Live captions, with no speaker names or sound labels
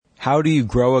How do you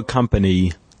grow a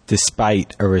company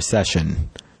despite a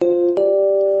recession?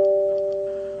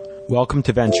 Welcome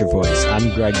to Venture Voice.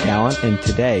 I'm Greg Gallant, and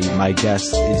today my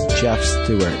guest is Jeff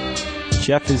Stewart.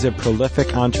 Jeff is a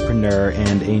prolific entrepreneur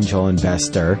and angel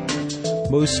investor.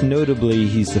 Most notably,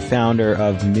 he's the founder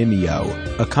of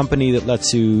Mimeo, a company that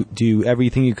lets you do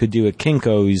everything you could do at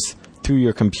Kinko's through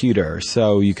your computer.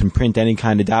 So you can print any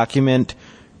kind of document,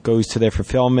 goes to their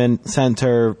fulfillment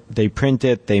center, they print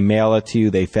it, they mail it to you,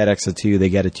 they FedEx it to you, they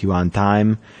get it to you on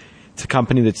time. It's a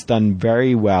company that's done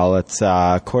very well. It's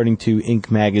according to Inc.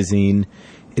 magazine,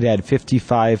 it had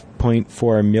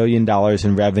 $55.4 million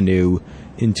in revenue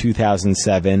in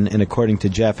 2007, and according to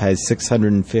Jeff, has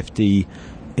 650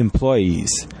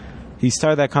 employees. He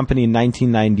started that company in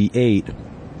 1998,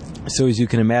 so as you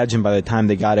can imagine, by the time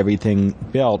they got everything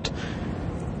built,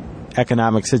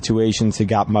 economic situations had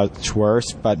got much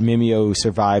worse, but Mimeo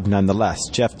survived nonetheless.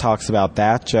 Jeff talks about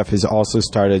that. Jeff has also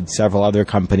started several other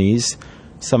companies,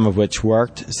 some of which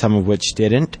worked, some of which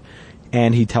didn't,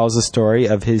 and he tells a story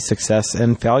of his success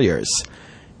and failures.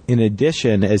 In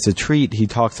addition, as a treat, he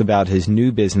talks about his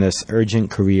new business,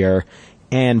 Urgent Career,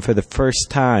 and for the first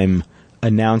time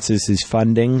announces his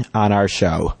funding on our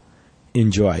show.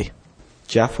 Enjoy.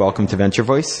 Jeff, welcome to Venture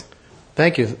Voice.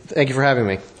 Thank you. Thank you for having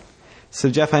me. So,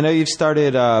 Jeff, I know you've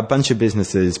started a bunch of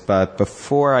businesses, but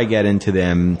before I get into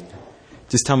them,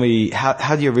 just tell me,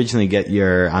 how did you originally get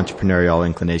your entrepreneurial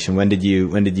inclination? When did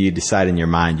you decide in your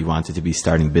mind you wanted to be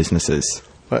starting businesses?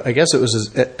 Well, I guess it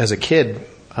was as a kid.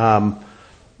 My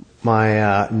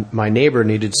neighbor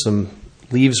needed some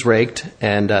leaves raked,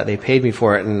 and they paid me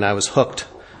for it, and I was hooked.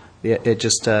 It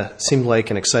just seemed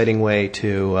like an exciting way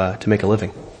to make a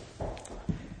living.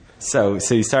 So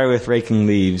you started with raking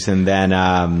leaves, and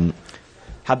then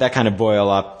how'd that kind of boil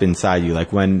up inside you?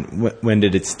 Like when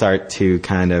did it start to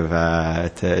kind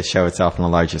of to show itself on a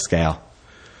larger scale?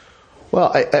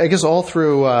 Well, I guess all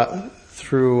through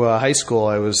high school,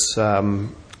 I was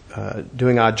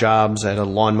doing odd jobs. I had a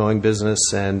lawn mowing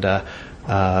business, and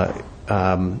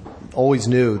always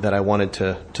knew that I wanted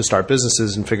to start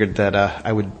businesses, and figured that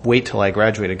I would wait till I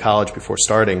graduated college before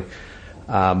starting.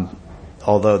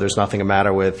 Although there's nothing the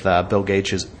matter with Bill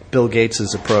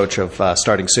Gates' approach of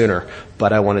starting sooner,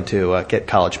 but I wanted to get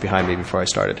college behind me before I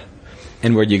started.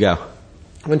 And where'd you go?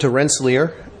 I went to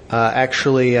Rensselaer.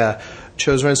 Actually,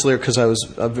 chose Rensselaer because I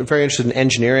was very interested in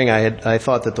engineering. I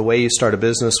thought that the way you start a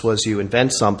business was you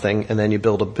invent something and then you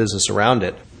build a business around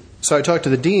it. So I talked to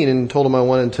the dean and told him I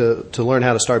wanted to learn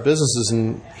how to start businesses,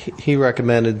 and he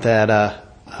recommended that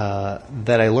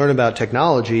I learn about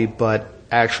technology, but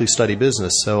actually study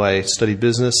business. So I studied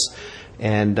business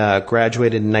and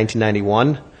graduated in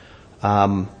 1991,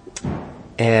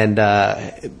 and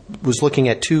was looking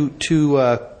at two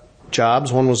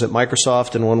jobs. One was at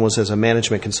Microsoft and one was as a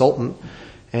management consultant.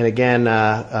 And again,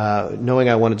 knowing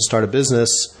I wanted to start a business,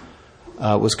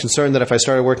 was concerned that if I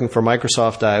started working for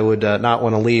Microsoft, I would not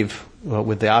want to leave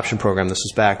with the option program. This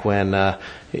was back when the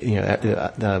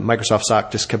Microsoft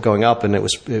stock just kept going up, and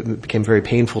it became very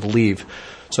painful to leave.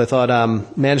 So I thought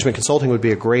management consulting would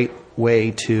be a great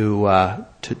way to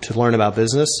learn about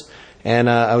business, and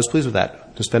I was pleased with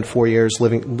that. I spent 4 years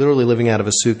literally living out of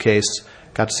a suitcase.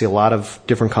 Got to see a lot of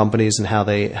different companies and how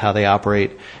they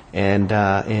operate. And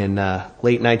in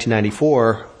late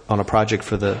 1994, on a project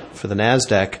for the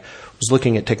NASDAQ, was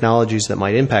looking at technologies that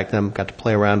might impact them. Got to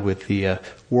play around with the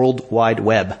World Wide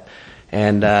Web,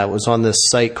 and was on this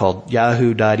site called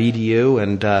Yahoo.edu,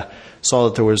 and saw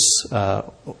that there was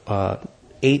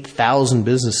 8,000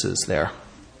 businesses there.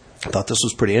 I thought this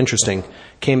was pretty interesting.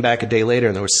 Came back a day later,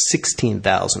 and there was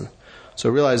 16,000. So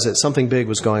I realized that something big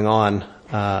was going on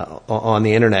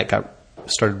the internet.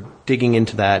 Started digging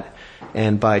into that,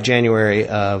 and by January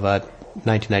of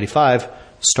 1995,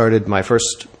 started my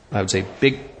first, I would say,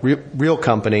 big real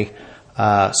company,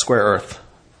 Square Earth,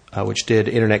 which did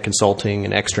internet consulting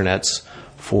and extranets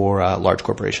for large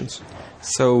corporations.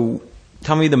 So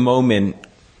tell me the moment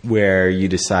where you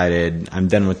decided, I'm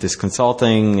done with this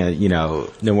consulting, no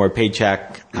more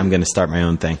paycheck, I'm going to start my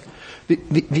own thing.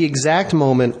 The exact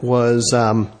moment was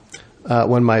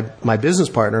when my business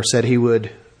partner said he would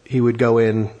go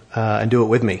in and do it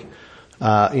with me.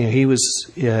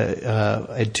 He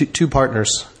had two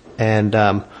partners, and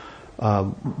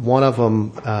one of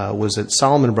them was at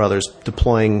Salomon Brothers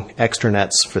deploying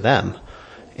extranets for them,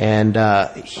 and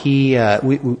he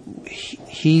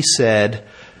said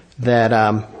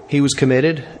that he was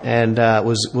committed and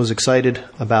was excited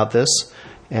about this.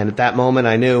 And at that moment,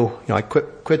 I knew, I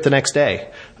quit the next day.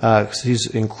 'Cause he's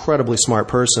an incredibly smart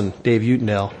person, Dave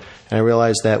Utendale, and I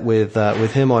realized that with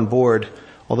him on board,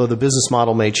 although the business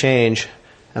model may change,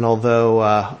 And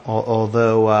although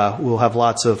we'll have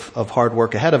lots of hard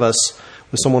work ahead of us,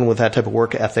 with someone with that type of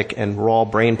work ethic and raw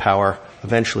brain power,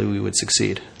 eventually we would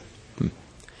succeed.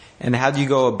 And how do you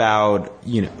go about,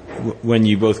 when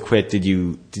you both quit, did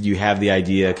you have the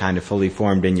idea kind of fully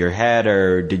formed in your head,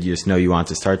 or did you just know you wanted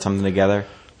to start something together?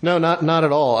 No, not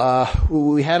at all.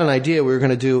 We had an idea. We were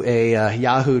going to do a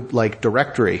Yahoo-like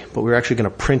directory, but we were actually going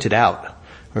to print it out. We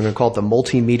were going to call it the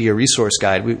Multimedia Resource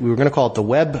Guide. We were going to call it the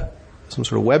web, some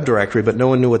sort of web directory, but no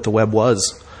one knew what the web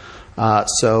was.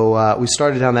 So we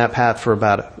started down that path for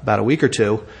about a week or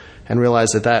two and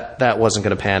realized that wasn't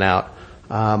going to pan out.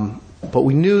 But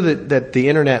we knew that the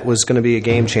internet was going to be a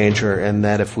game changer, and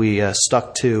that if we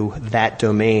stuck to that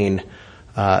domain,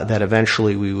 that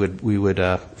eventually we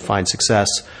would find success.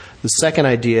 The second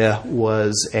idea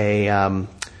was we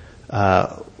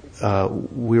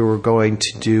were going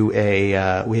to do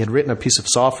we had written a piece of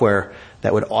software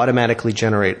that would automatically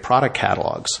generate product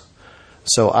catalogs.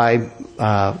 So I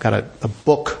got a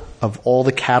book of all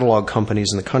the catalog companies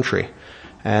in the country,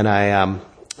 and I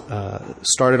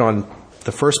started on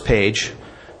the first page,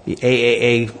 the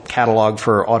AAA catalog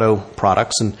for auto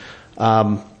products, and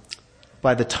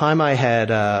by the time I had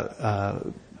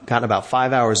gotten about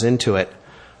 5 hours into it,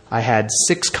 I had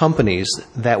 6 companies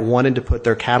that wanted to put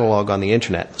their catalog on the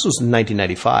internet. This was in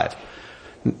 1995.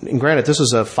 And granted, this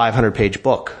was a 500-page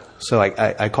book. So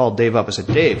I called Dave up. I said,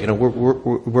 Dave,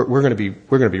 we're going to be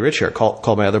rich here.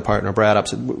 Called my other partner Brad up.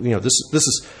 Said, this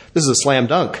is a slam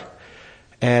dunk.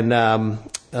 And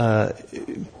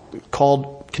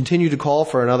continued to call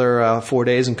for another 4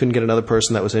 days and couldn't get another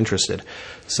person that was interested.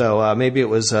 So maybe it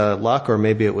was luck, or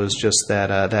maybe it was just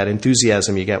that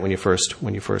enthusiasm you get when you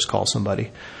first call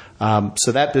somebody.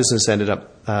 So that business ended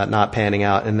up not panning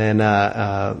out, and then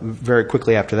very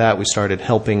quickly after that, we started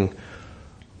helping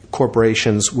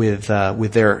corporations with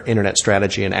their internet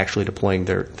strategy and actually deploying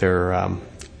their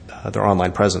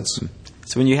online presence.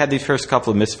 So when you had these first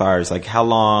couple of misfires, like how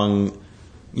long?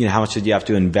 How much did you have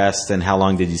to invest, and how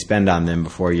long did you spend on them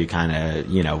before you kind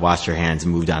of, washed your hands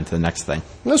and moved on to the next thing?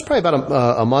 It was probably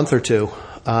about a month or two.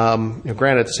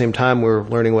 Granted, at the same time, we were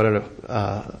learning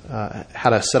how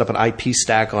to set up an IP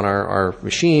stack on our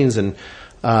machines, and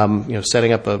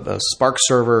setting up a Spark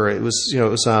server. It was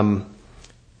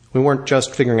we weren't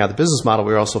just figuring out the business model;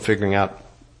 we were also figuring out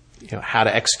how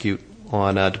to execute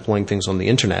on deploying things on the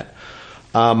internet.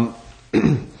 So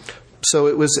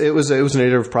it was an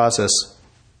iterative process.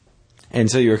 And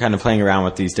so you were kind of playing around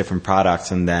with these different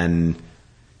products, and then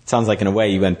it sounds like in a way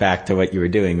you went back to what you were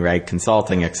doing, right?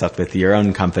 Consulting, except with your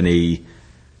own company,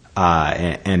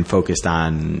 and focused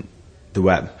on the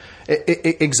web.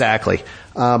 Exactly.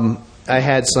 I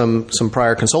had some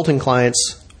prior consulting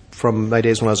clients from my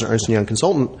days when I was an Ernst & Young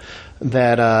consultant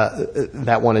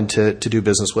that wanted to do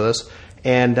business with us.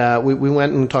 And we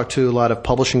went and talked to a lot of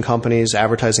publishing companies,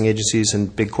 advertising agencies,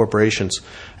 and big corporations.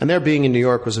 And their being in New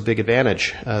York was a big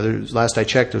advantage. Last I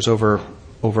checked, there's over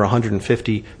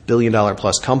 $150 billion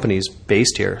plus companies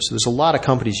based here. So there's a lot of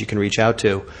companies you can reach out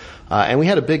to. And we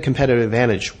had a big competitive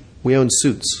advantage. We owned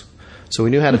Suits. So we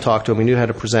knew how to talk to them. We knew how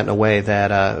to present in a way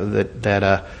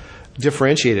that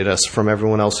differentiated us from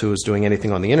everyone else who was doing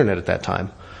anything on the internet at that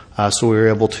time. So we were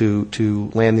able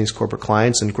to land these corporate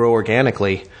clients and grow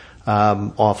organically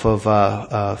off of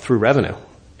through revenue,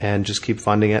 and just keep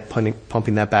funding it,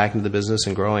 pumping that back into the business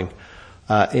and growing.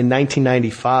 In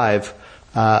 1995,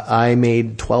 I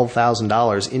made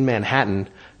 $12,000 in Manhattan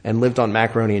and lived on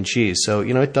macaroni and cheese. So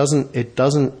it doesn't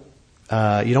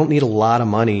you don't need a lot of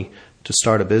money to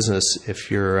start a business if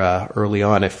you're early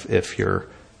on. If you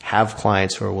have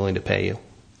clients who are willing to pay you.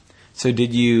 So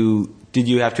did you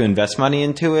have to invest money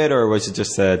into it, or was it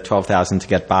just $12,000 to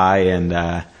get by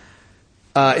and?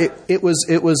 It was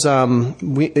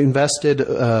we invested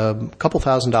a couple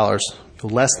 $1,000s,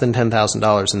 less than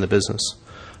 $10,000 in the business.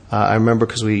 I remember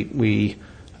because we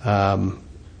had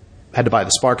to buy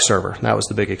the Spark server. That was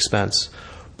the big expense.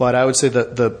 But I would say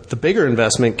that the bigger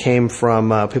investment came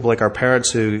from people like our parents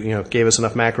who gave us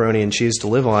enough macaroni and cheese to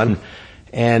live on,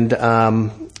 and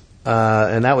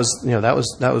that was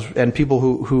and people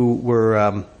who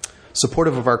were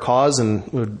supportive of our cause and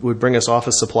would bring us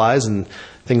office supplies and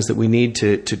things that we need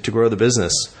to grow the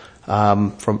business.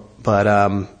 It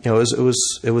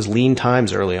was lean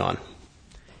times early on.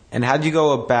 And how do you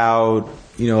go about,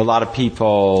 a lot of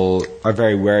people are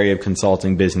very wary of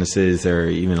consulting businesses, or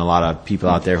even a lot of people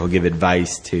out there who give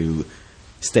advice to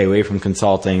stay away from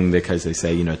consulting because they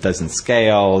say, it doesn't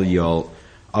scale. You'll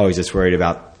always just worried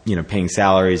about, paying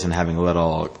salaries and having a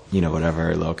little,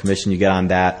 whatever little commission you get on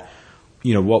that.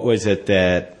 what was it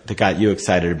that got you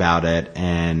excited about it,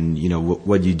 and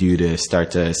what did you do to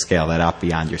start to scale that up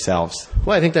beyond yourselves?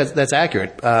 Well, I think that's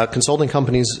accurate. Consulting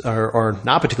companies are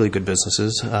not particularly good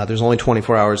businesses. There's only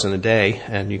 24 hours in a day,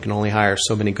 and you can only hire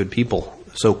so many good people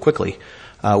so quickly.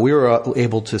 We were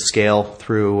able to scale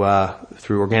through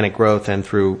organic growth and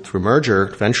through merger.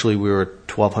 Eventually, we were a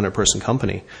 1,200 person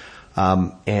company,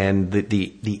 and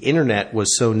the internet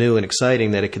was so new and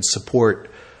exciting that it could support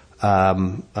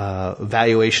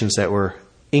valuations that were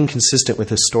inconsistent with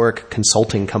historic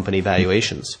consulting company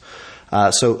valuations.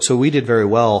 So we did very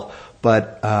well,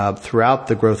 but throughout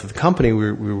the growth of the company,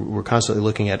 we were constantly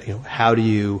looking at how do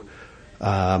you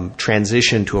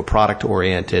transition to a product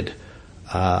oriented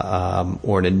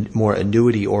or a more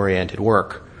annuity oriented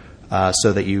work,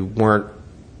 so that you weren't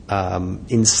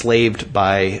enslaved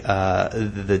by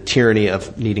the tyranny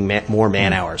of needing more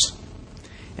man hours.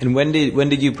 And when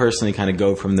did you personally kind of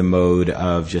go from the mode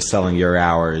of just selling your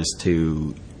hours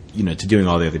to doing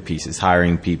all the other pieces,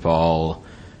 hiring people,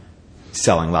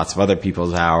 selling lots of other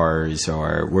people's hours,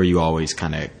 or were you always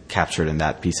kind of captured in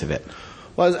that piece of it?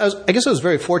 Well, I guess I was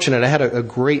very fortunate. I had a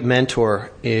great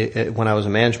mentor when I was a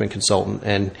management consultant,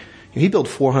 and he billed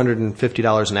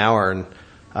 $450 an hour, and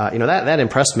that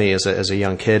impressed me as a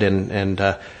young kid.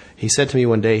 And he said to me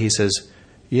one day, he says,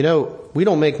 we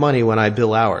don't make money when I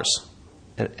bill hours.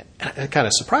 And it kind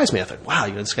of surprised me. I thought, wow,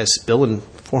 this guy's billing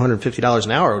 $450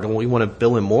 an hour. Don't we want to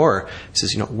bill him more? He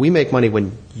says, we make money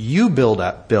when you bill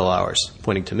hours,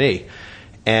 pointing to me.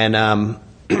 And that's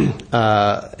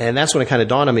when it kind of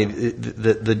dawned on me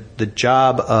the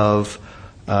job of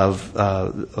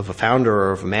a founder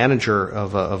or of a manager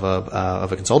of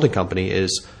a consulting company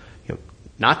is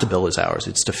not to bill his hours.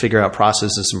 It's to figure out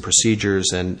processes and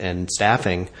procedures and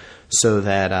staffing so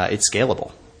that it's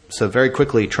scalable. So very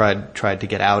quickly tried to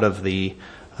get out of the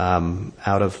hour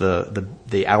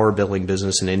billing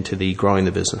business and into the growing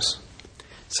the business.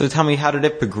 So tell me, how did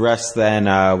it progress then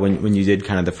when you did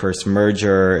kind of the first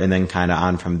merger and then kind of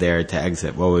on from there to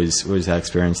exit? What was that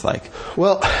experience like?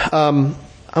 Well, I'm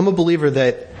a believer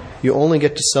that you only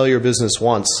get to sell your business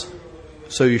once,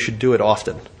 so you should do it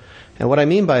often. And what I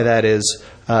mean by that is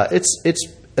it's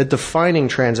a defining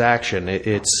transaction.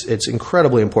 It's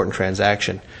incredibly important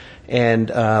transaction. And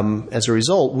as a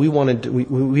result,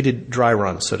 we did dry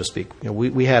runs, so to speak.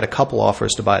 We had a couple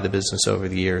offers to buy the business over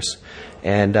the years,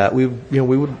 and we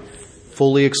would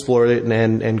fully explore it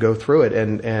and go through it,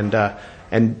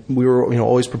 and we were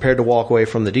always prepared to walk away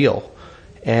from the deal.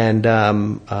 And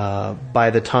by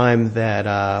the time that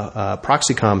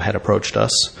Proxicom had approached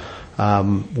us,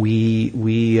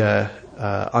 we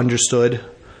understood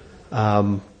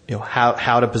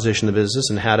how to position the business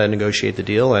and how to negotiate the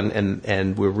deal,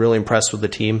 and we're really impressed with the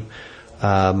team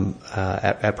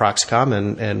at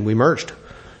Proxicom, and we merged.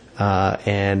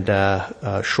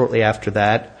 Shortly after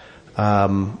that,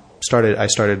 I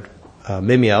started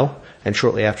Mimeo, and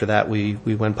shortly after that,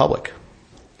 we went public.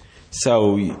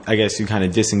 So I guess you kind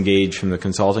of disengaged from the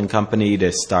consulting company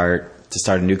to start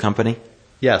a new company?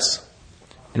 Yes.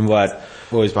 And what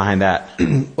was behind that?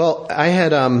 Well, I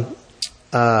had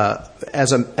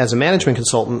as a management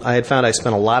consultant, I had found I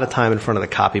spent a lot of time in front of the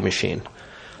copy machine,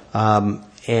 and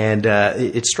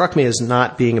it struck me as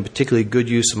not being a particularly good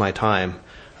use of my time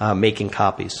making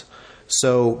copies.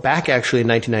 So back actually in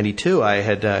 1992, I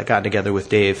had gotten together with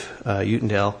Dave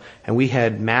Utendale, and we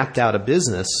had mapped out a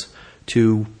business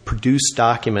to produce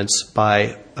documents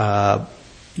by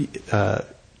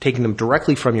taking them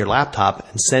directly from your laptop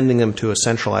and sending them to a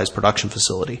centralized production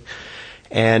facility.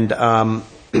 And sort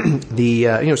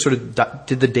of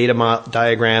did the data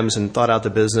diagrams and thought out the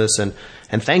business, and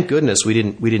thank goodness we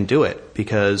didn't do it,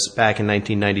 because back in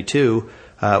 1992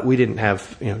 we didn't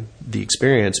have the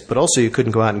experience, but also you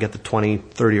couldn't go out and get the $20,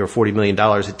 $30, or $40 million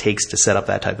it takes to set up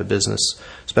that type of business,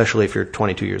 especially if you're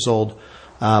 22 years old.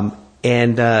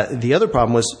 And the other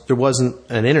problem was there wasn't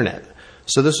an internet.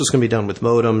 So this was going to be done with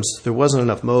modems. There wasn't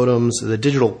enough modems. The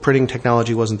digital printing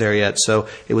technology wasn't there yet. So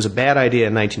it was a bad idea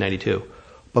in 1992.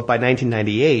 But by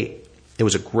 1998, it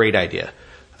was a great idea.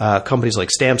 Companies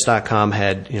like Stamps.com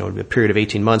had, in a period of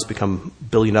 18 months, become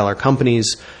billion-dollar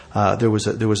companies. There was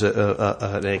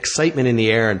an excitement in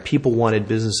the air, and people wanted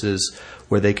businesses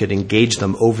where they could engage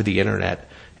them over the internet.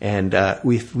 And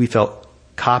we felt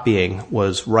copying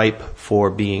was ripe for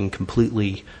being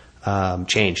completely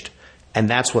changed. And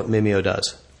that's what Mimeo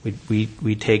does.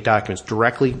 We take documents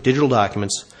directly, digital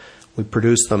documents. We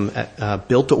produce them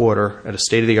built to order at a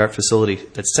state-of-the-art facility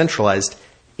that's centralized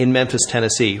in Memphis,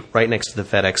 Tennessee, right next to the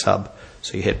FedEx hub.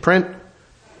 So you hit print,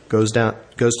 goes to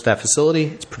that facility.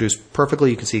 It's produced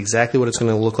perfectly. You can see exactly what it's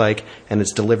going to look like, and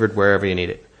it's delivered wherever you need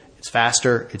it. It's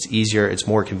faster, it's easier, it's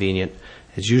more convenient.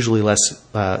 It's usually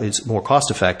it's more cost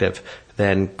effective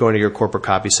than going to your corporate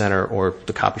copy center or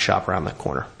the copy shop around that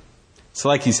corner. So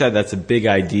like you said, that's a big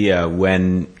idea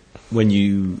when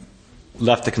you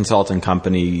left the consulting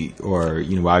company or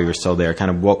while you were still there, kind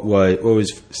of what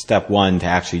was step one to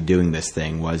actually doing this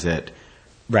thing? Was it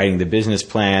writing the business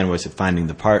plan? Was it finding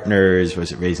the partners?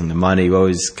 Was it raising the money? What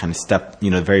was kind of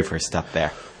the very first step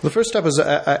there? The first step was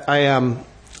I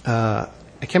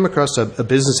came across a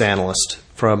business analyst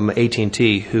from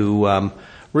AT&T who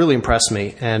really impressed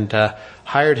me, and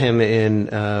hired him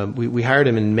we hired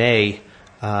him in May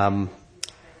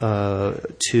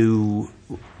to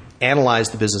analyze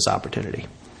the business opportunity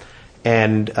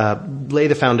and lay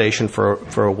the foundation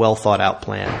for a well thought out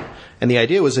plan. And the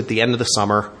idea was at the end of the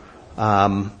summer,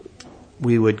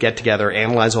 we would get together,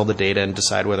 analyze all the data, and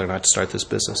decide whether or not to start this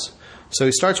business. So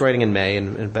he starts writing in May,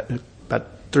 and about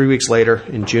 3 weeks later,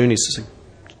 in June, he says,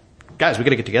 "Guys, we got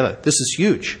to get together. This is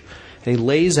huge." And he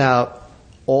lays out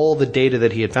all the data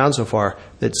that he had found so far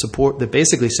that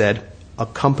basically said a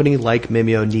company like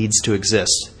Mimeo needs to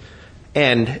exist,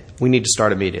 and we need to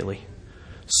start immediately.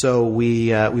 So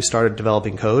we started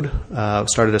developing code,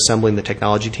 started assembling the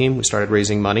technology team. We started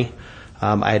raising money.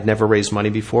 I had never raised money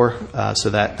before, so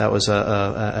that was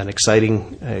an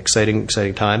exciting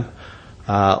time.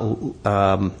 We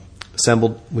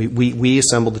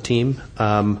assembled the team,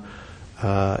 and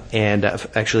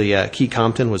actually Keith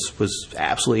Compton was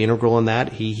absolutely integral in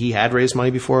that. He had raised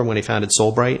money before, and when he founded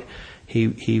Solbright,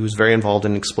 he was very involved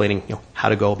in explaining how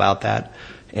to go about that.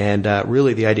 And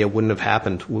really, the idea wouldn't have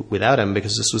happened without him,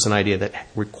 because this was an idea that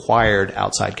required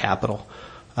outside capital.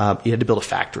 You had to build a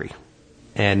factory,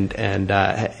 and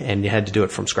you had to do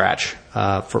it from scratch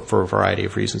for a variety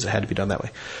of reasons. It had to be done that way.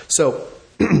 So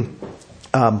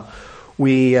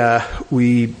we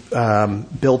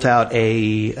built out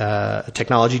a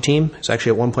technology team. It's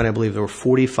actually at one point I believe there were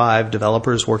 45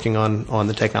 developers working on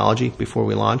the technology before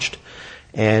we launched,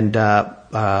 and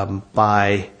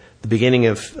by the beginning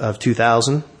of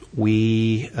 2000,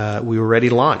 we were ready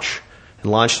to launch,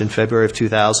 and launched in February of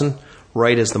 2000,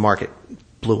 right as the market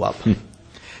blew up.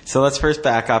 So let's first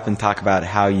back up and talk about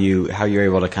how you're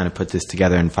able to kind of put this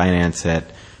together and finance it.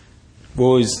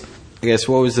 What was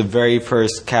the very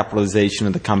first capitalization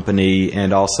of the company,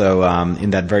 and also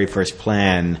in that very first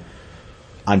plan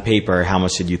on paper, how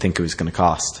much did you think it was going to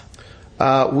cost?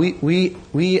 Our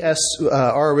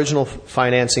original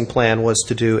financing plan was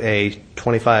to do a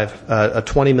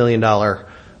 $20 million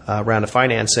round of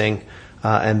financing,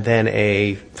 and then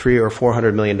a $300 or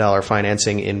 $400 million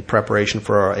financing in preparation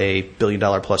for a $1 billion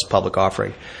plus public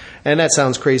offering. And that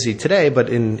sounds crazy today, but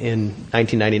in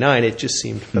 1999 it just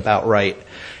seemed about right.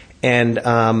 And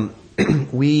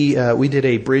we did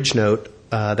a bridge note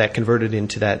that converted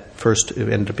into that first.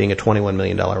 It ended up being a $21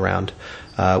 million round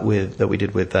that we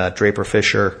did with Draper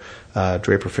Fisher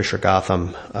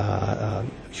Gotham,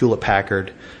 Hewlett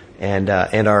Packard, and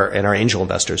our angel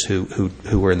investors who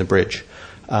were in the bridge.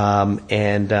 How much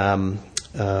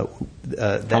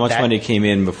money came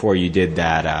in before you did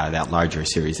that larger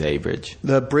Series A bridge?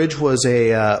 The bridge was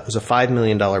a $5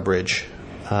 million bridge.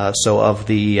 So of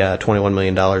the $21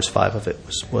 million, $5 of it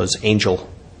was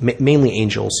mainly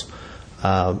angels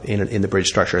in the bridge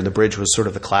structure. And the bridge was sort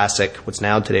of the classic, what's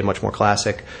now today much more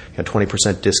classic,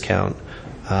 20% discount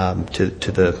to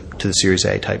the Series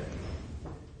A type.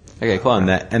 Okay, cool.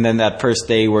 And then that first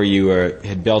day where you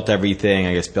had built everything,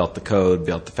 I guess built the code,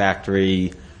 built the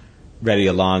factory, ready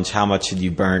to launch, how much had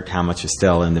you burnt? How much was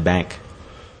still in the bank?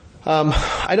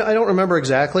 I don't remember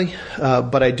exactly,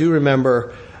 but I do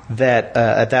remember that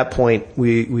at that point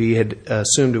we had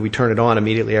assumed that we turn it on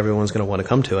immediately, everyone's going to want to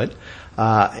come to it,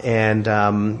 and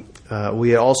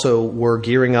we also were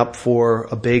gearing up for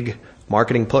a big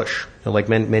marketing push. Like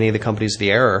many of the companies of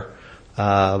the era,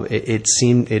 it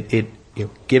seemed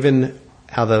given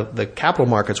how the capital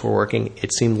markets were working,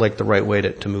 it seemed like the right way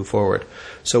to move forward.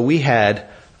 So we had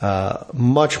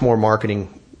much more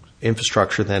marketing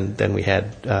infrastructure than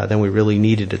we really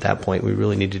needed at that point. We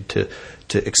really needed to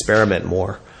experiment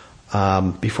more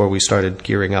before we started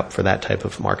gearing up for that type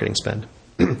of marketing spend.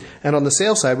 And on the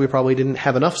sales side, we probably didn't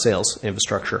have enough sales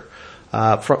infrastructure.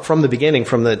 From the beginning,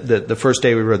 from the first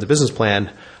day we wrote the business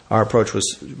plan, our approach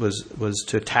was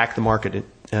to attack the market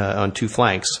on two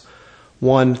flanks.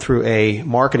 One, through a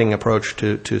marketing approach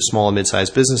to small and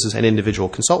mid-sized businesses and individual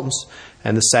consultants,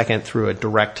 and the second through a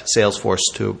direct sales force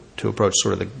to approach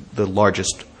sort of the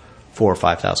largest 4,000 or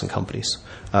 5,000 companies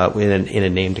in a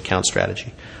named account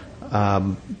strategy.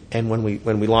 And when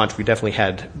we launched, we definitely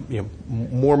had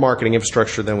more marketing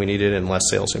infrastructure than we needed and less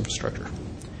sales infrastructure.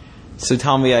 So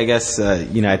tell me, I guess,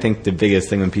 I think the biggest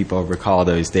thing when people recall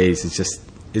those days is just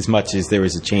as much as there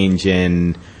was a change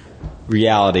in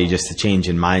reality, just a change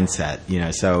in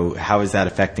mindset. So how is that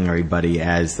affecting everybody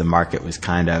as the market was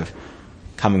kind of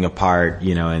coming apart,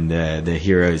 and the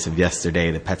heroes of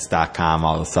yesterday, the Pets.com,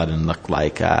 all of a sudden looked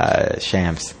like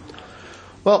shams?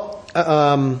 Well,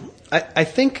 I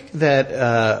think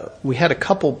that we had a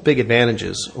couple big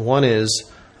advantages. One is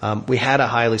we had a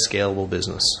highly scalable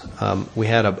business. We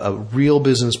had a real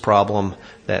business problem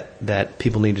that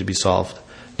people needed to be solved,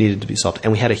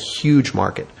 and we had a huge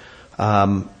market.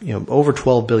 Over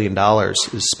 $12 billion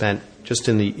is spent just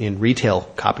in retail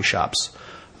copy shops.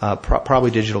 Probably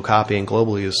digital copying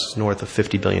globally is north of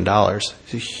 $50 billion.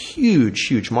 It's a huge,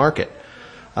 huge market.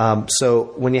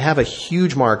 So when you have a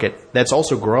huge market that's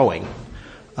also growing,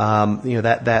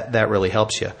 that really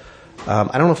helps you.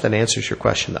 I don't know if that answers your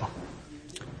question though.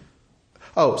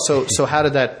 Oh, so how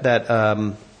did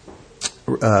that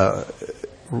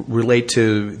relate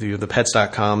to the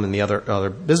Pets.com and the other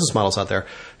business models out there?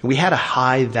 We had a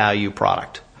high value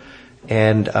product,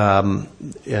 and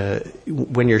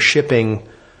when you're shipping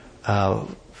 $4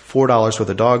 worth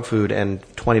of dog food and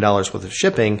 $20 worth of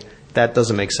shipping, that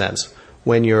doesn't make sense.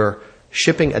 When you're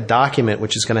shipping a document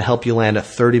which is going to help you land a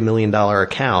 $30 million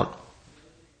account,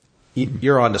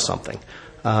 you're onto something.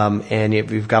 And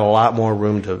you've got a lot more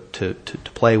room to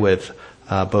play with,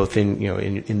 both in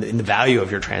the value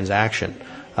of your transaction,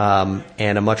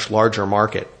 and a much larger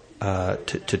market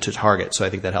to target. So I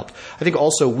think that helped. I think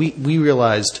also we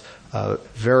realized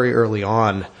very early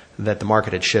on that the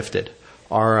market had shifted.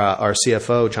 Our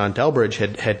CFO John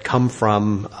Delbridge had come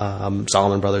from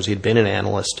Salomon Brothers. He had been an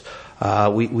analyst.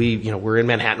 We're in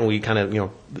Manhattan. We kind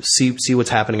of see what's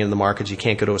happening in the markets. You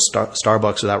can't go to a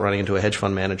Starbucks without running into a hedge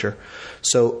fund manager.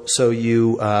 So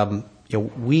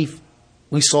we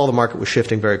saw the market was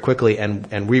shifting very quickly,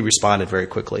 and we responded very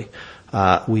quickly.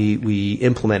 We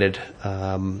implemented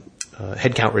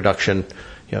headcount reduction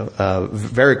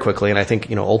very quickly, and I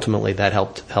think ultimately that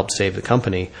helped save the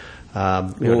company.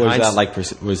 What was that like?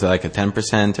 Was it like a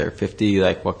 10% or 50%?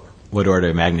 Like what order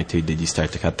of magnitude did you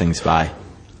start to cut things by?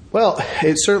 Well,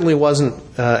 it certainly wasn't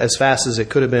as fast as it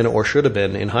could have been or should have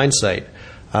been in hindsight.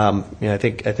 I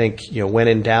think when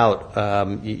in doubt,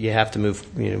 you have to move.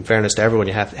 In fairness to everyone,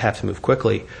 you have to move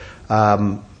quickly.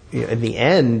 In the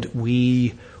end,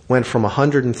 we went from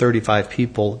 135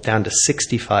 people down to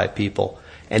 65 people,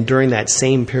 and during that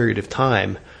same period of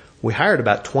time, we hired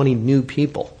about 20 new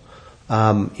people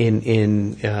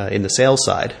in the sales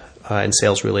side and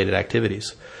sales related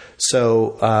activities.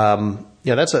 So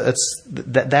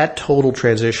that total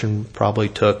transition probably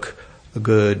took a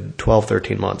good 12,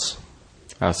 13 months.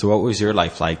 So what was your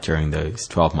life like during those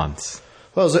 12 months?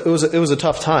 Well, it was a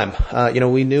tough time.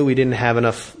 We knew we didn't have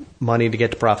enough money to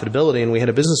get to profitability, and we had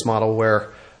a business model where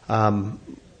we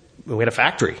had a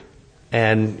factory,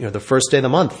 and the first day of the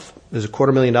month there's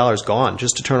 $250,000 gone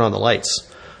just to turn on the lights,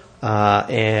 so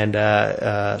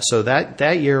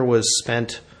that year was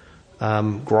spent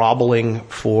groveling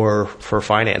for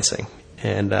financing,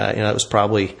 and that was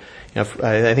probably.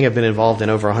 I think I've been involved in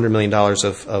over $100 million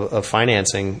of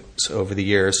financing over the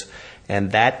years,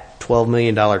 and that $12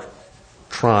 million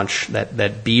tranche,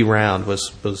 that B round,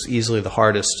 was easily the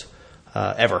hardest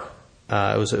ever.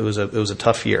 It was a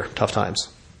tough year, tough times.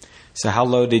 So how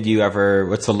low did you ever?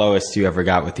 What's the lowest you ever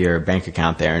got with your bank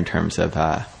account there in terms of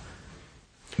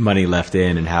money left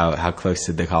in, and how close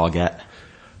did the call get?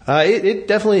 It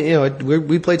definitely,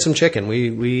 we played some chicken.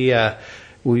 We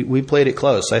played it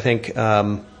close. I think.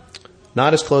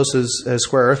 Not as close as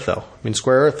Square Earth, though. I mean,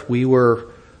 Square Earth, we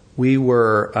were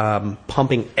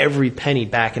pumping every penny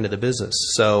back into the business.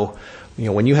 So,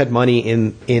 when you had money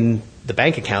in the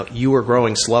bank account, you were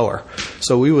growing slower.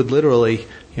 So we would literally,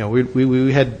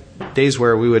 we had days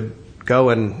where we would go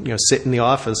and sit in the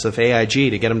office of AIG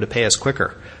to get them to pay us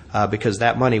quicker, because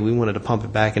that money we wanted to pump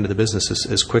it back into the business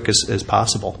as quick as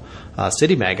possible.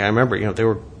 Citibank, I remember,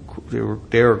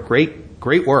 they were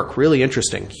great work, really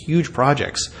interesting, huge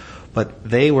projects. But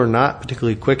they were not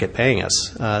particularly quick at paying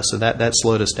us, so that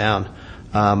slowed us down.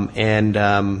 But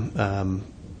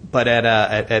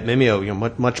at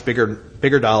Mimeo, much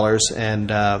bigger dollars, and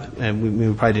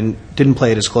we probably didn't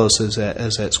play it as close as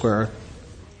at Square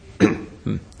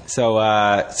Earth.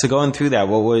 So going through that,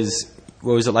 what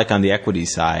was it like on the equity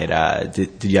side?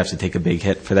 Did you have to take a big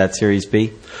hit for that Series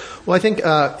B? Well, I think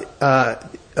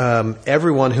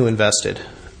everyone who invested.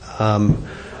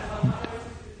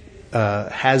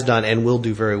 Has done and will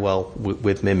do very well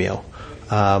with Mimeo.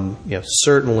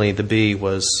 Certainly the B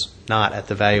was not at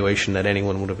the valuation that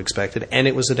anyone would have expected, and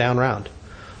it was a down round.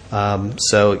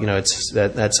 That's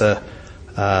a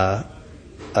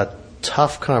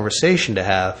tough conversation to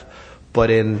have. But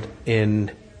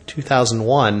in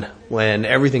 2001, when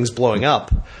everything's blowing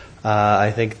up,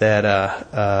 I think that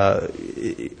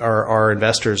our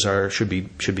investors should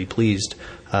be pleased.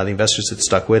 The investors that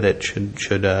stuck with it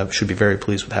should be very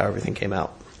pleased with how everything came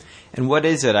out. And what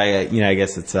is it? I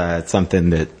guess it's something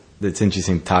that's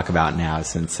interesting to talk about now,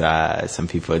 since some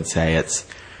people would say it's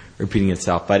repeating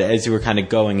itself. But as you were kind of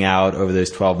going out over those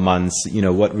 12 months,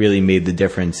 what really made the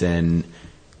difference in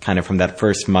kind of from that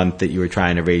first month that you were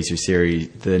trying to raise your series,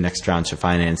 the next tranche of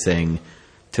financing,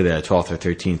 to the 12th or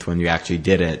 13th when you actually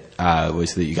did it,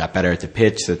 was that you got better at the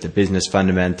pitch, that the business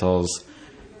fundamentals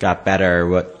got better?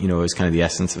 What was kind of the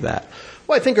essence of that?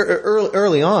 Well, I think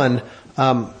early on,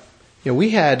 we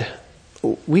had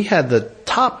the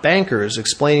top bankers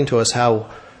explaining to us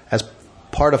how, as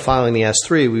part of filing the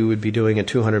S3, we would be doing a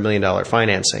 $200 million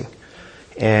financing,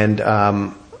 and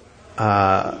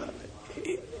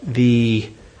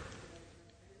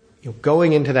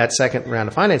going into that second round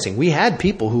of financing, we had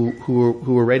people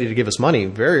who were ready to give us money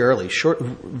very early,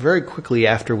 very quickly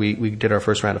after we did our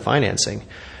first round of financing.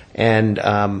 And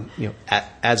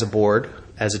as a board,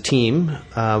 as a team,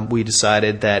 we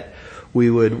decided that we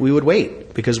would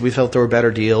wait because we felt there were better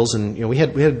deals, and we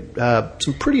had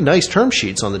some pretty nice term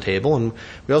sheets on the table, and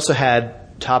we also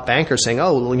had top bankers saying,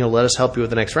 "Oh, let us help you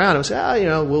with the next round." And we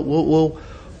said,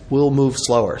 we'll move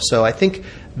slower. So I think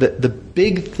the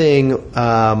big thing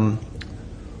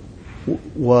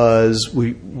was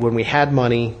when we had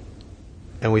money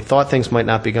and we thought things might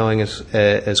not be going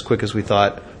as quick as we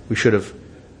thought, we should have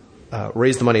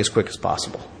raised the money as quick as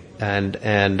possible.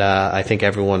 And I think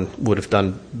everyone would have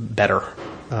done better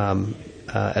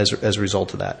as a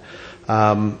result of that.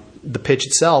 The pitch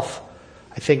itself,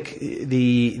 I think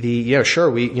we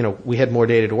had more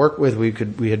data to work with.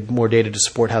 We had more data to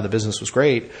support how the business was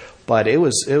great, but it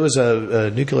was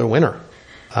a nuclear winter.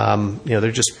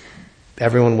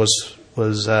 Everyone was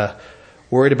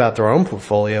worried about their own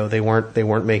portfolio. They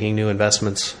weren't making new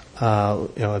investments.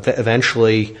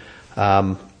 Eventually,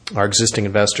 our existing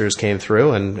investors came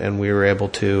through, and we were able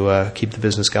to keep the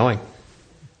business going.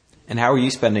 And how are you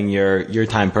spending your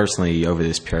time personally over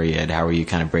this period? How are you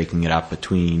kind of breaking it up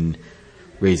between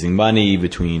raising money,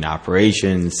 between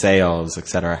operations, sales,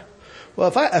 etc.? Well,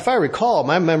 if I recall,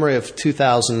 my memory of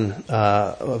 2000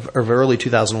 of early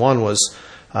 2001 was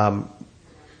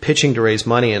pitching to raise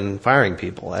money and firing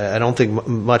people. I don't think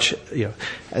much.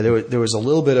 There was a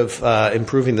little bit of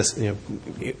improving this,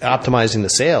 optimizing the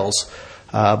sales,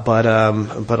 but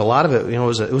a lot of it, it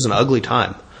was an ugly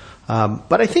time.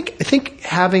 But I think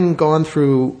having gone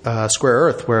through Square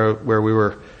Earth, where we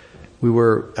were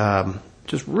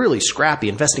just really scrappy,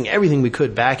 investing everything we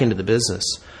could back into the business,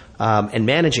 and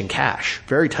managing cash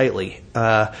very tightly,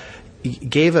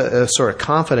 gave a sort of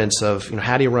confidence of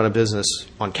how do you run a business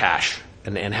on cash,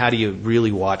 and how do you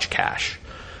really watch cash,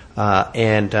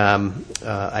 and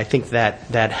I think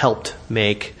that helped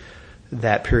make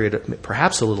that period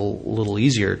perhaps a little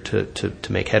easier to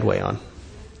make headway on.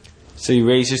 So you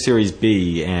raised your Series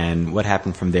B, and what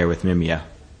happened from there with Mimia?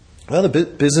 Well, the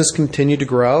business continued to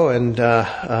grow, and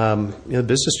the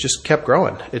business just kept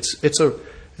growing. It's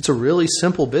a really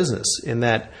simple business in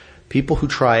that people who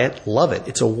try it love it.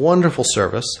 It's a wonderful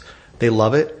service. They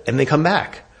love it, and they come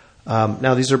back.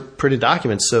 Now, these are printed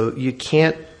documents, so you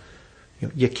can't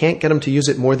get them to use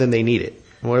it more than they need it.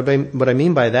 And what I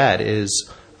mean by that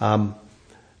is,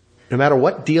 no matter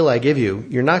what deal I give you,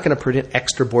 you're not going to print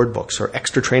extra board books or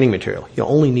extra training material. You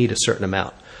only need a certain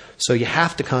amount. So you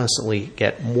have to constantly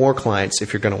get more clients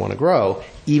if you're going to want to grow,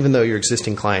 even though your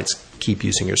existing clients keep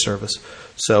using your service.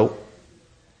 So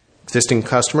existing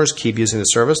customers keep using the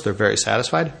service. They're very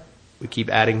satisfied. We keep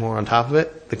adding more on top of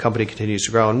it. The company continues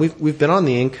to grow. And we've been on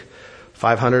the Inc.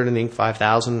 500 and the Inc.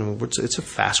 5000. It's a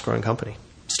fast-growing company.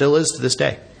 Still is to this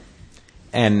day.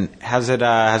 And how's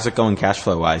it going cash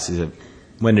flow-wise?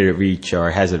 When did it reach, or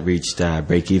has it reached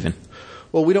break even?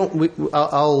 Well, we don't.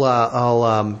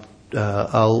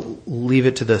 I'll leave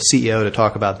it to the CEO to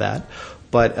talk about that.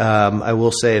 But I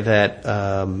will say that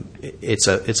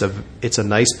it's a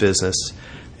nice business.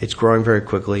 It's growing very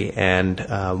quickly, and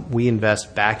we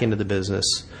invest back into the business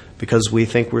because we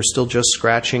think we're still just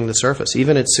scratching the surface.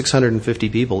 Even at 650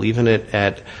 people, even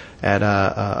at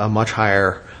a much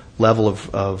higher level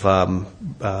of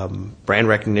brand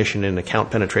recognition and account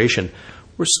penetration,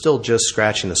 we're still just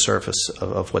scratching the surface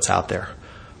of what's out there.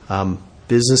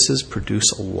 Businesses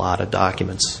produce a lot of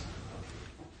documents.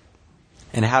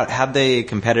 And how'd the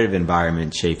competitive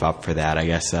environment shape up for that? I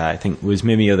guess I think was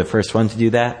Mimio the first one to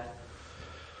do that?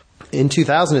 In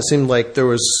 2000, it seemed like there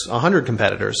was 100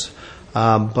 competitors,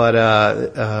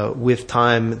 but with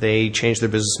time they changed their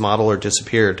business model or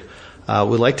disappeared.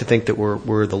 We like to think that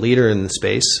we're the leader in the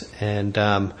space, and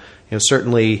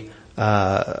certainly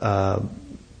the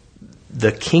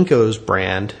Kinko's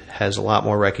brand has a lot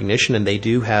more recognition, and they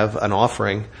do have an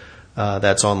offering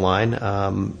that's online,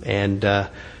 and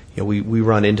we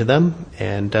run into them,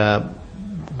 and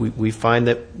we find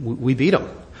that we beat them.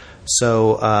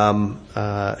 So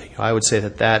I would say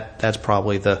that's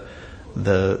probably the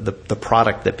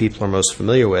product that people are most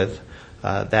familiar with.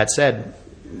 That said,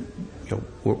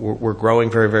 we're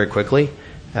growing very, very quickly.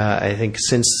 I think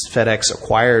since FedEx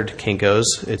acquired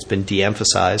Kinko's, it's been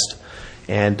de-emphasized,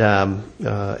 and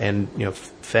FedEx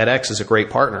is a great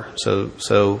partner. So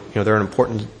they're an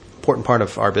important part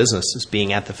of our business is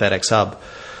being at the FedEx hub.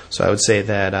 So I would say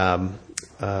that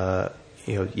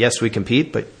yes, we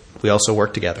compete, but we also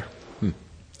work together. Do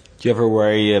you ever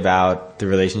worry about the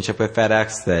relationship with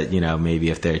FedEx that, maybe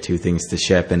if there are two things to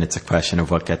ship and it's a question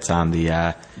of what gets on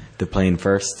the plane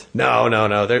first?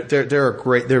 No. They're a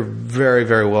great, they're very,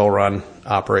 very well run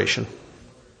operation.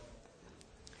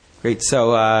 Great.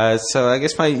 So I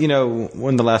guess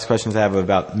one of the last questions I have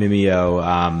about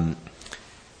Mimeo,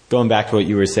 going back to what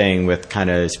you were saying with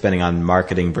kind of spending on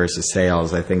marketing versus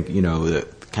sales, I think, the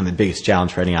kind of the biggest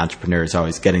challenge for any entrepreneur is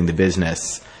always getting the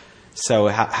business. So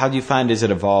how do you find as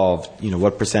it evolved,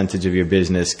 what percentage of your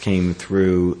business came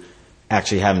through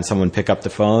actually having someone pick up the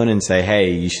phone and say,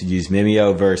 hey, you should use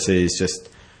Mimeo versus just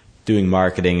doing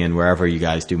marketing and wherever you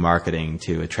guys do marketing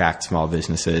to attract small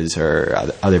businesses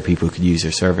or other people who could use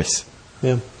your service?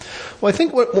 Yeah. Well, I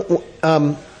think what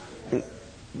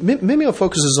Mimeo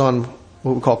focuses on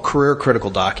what we call career critical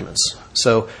documents.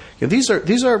 So this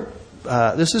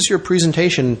is your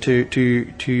presentation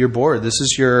to your board. This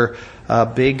is your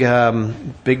big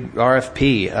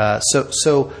RFP.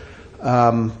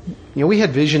 We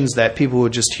had visions that people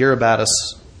would just hear about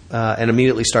us and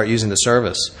immediately start using the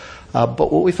service.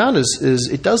 But what we found is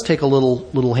it does take a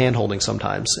little hand holding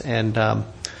sometimes, and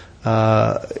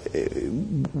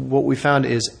what we found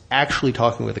is actually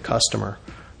talking with the customer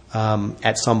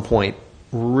at some point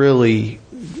really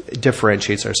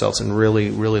differentiates ourselves and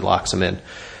really locks them in.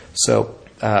 So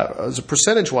as a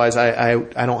percentage-wise,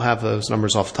 I don't have those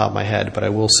numbers off the top of my head, but I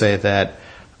will say that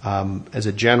as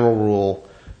a general rule,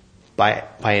 by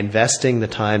investing the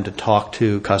time to talk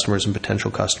to customers and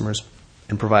potential customers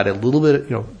and provide a little bit,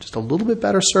 just a little bit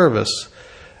better service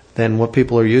than what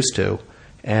people are used to,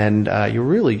 and you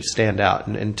really stand out.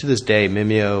 And to this day,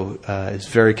 Mimeo is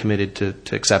very committed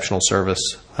to exceptional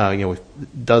service. With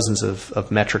dozens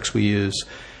of metrics we use.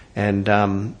 And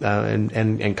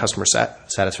customer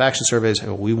satisfaction surveys.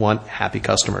 We want happy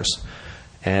customers,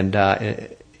 and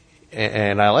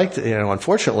I like to,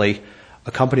 unfortunately,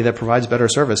 a company that provides better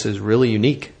service is really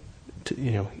unique,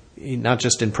 to, not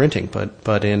just in printing,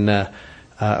 but in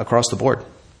across the board.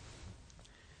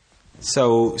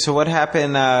 So what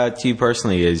happened to you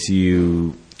personally as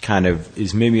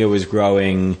Mimeo was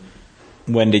growing?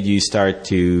 When did you start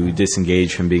to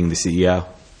disengage from being the CEO?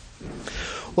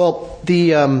 Well,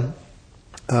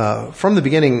 from the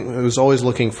beginning, I was always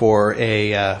looking for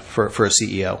a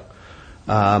CEO.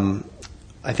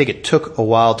 I think it took a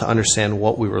while to understand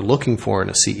what we were looking for in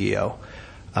a CEO.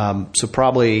 So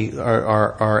probably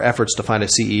our efforts to find a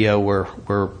CEO were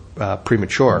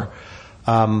premature.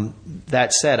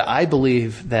 That said, I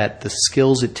believe that the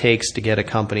skills it takes to get a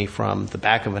company from the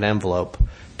back of an envelope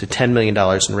to $10 million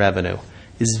in revenue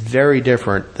is very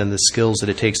different than the skills that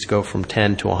it takes to go from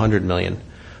 10 to 100 million.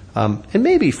 And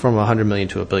maybe from 100 million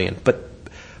to $1 billion.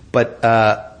 But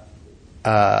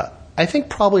I think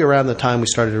probably around the time we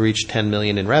started to reach 10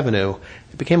 million in revenue,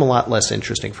 it became a lot less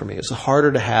interesting for me. It's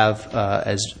harder to have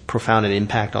as profound an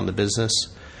impact on the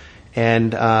business.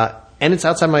 And it's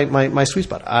outside my sweet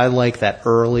spot. I like that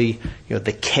early,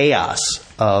 the chaos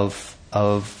of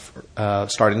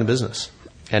starting the business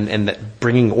and that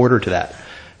bringing order to that.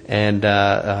 And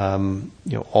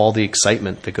all the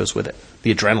excitement that goes with it,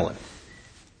 the adrenaline.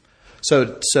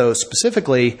 So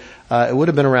specifically, it would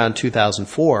have been around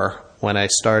 2004 when I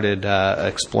started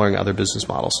exploring other business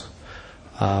models.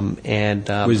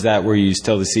 Was that, were you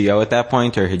still the CEO at that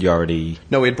point, or had you already?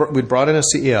 No, we'd brought in a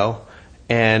CEO,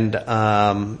 and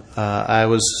I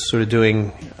was sort of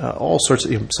doing all sorts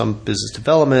of some business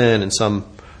development and some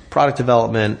product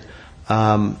development.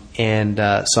 And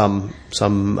some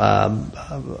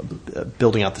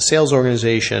building out the sales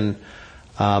organization,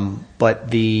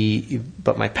 but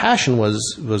my passion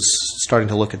was starting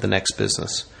to look at the next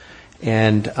business,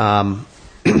 and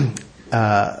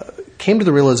came to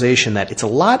the realization that it's a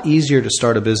lot easier to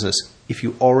start a business if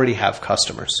you already have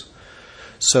customers.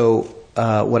 So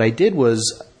what I did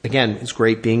was, again, it's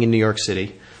great being in New York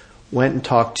City. went and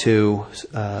talked to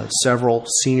several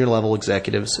senior level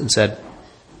executives and said,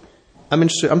 I'm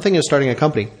interested. I'm thinking of starting a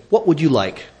company. What would you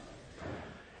like?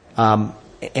 I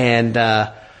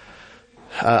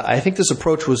think this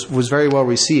approach was very well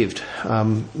received.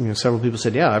 Several people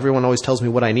said, "Yeah, everyone always tells me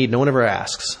what I need. No one ever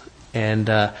asks, and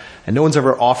no one's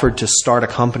ever offered to start a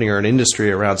company or an industry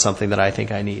around something that I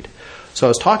think I need." So I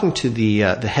was talking to the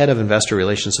head of investor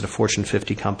relations at a Fortune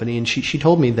 50 company, and she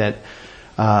told me that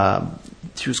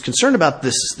she was concerned about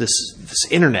this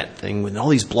internet thing with all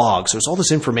these blogs. There's all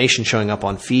this information showing up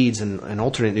on feeds and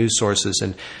alternate news sources,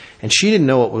 and she didn't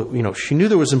know she knew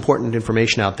there was important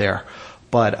information out there,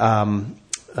 but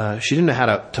she didn't know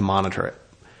how to monitor it.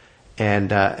 And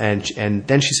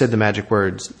then she said the magic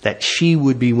words that she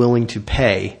would be willing to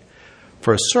pay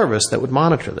for a service that would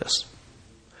monitor this.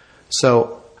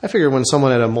 So I figure when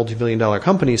someone at a multi-billion-dollar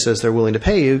company says they're willing to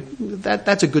pay you,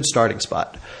 that's a good starting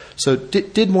spot. So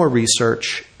did more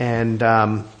research and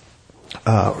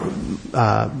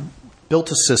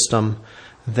built a system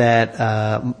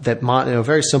a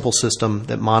very simple system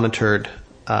that monitored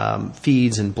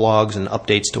feeds and blogs and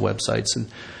updates to websites, and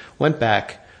went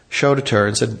back, showed it to her,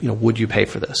 and said, would you pay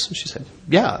for this? And she said,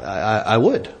 yeah, I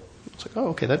would. I was like, oh,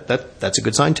 okay, that's a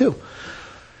good sign too.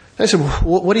 And I said,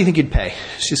 well, what do you think you'd pay?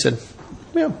 She said,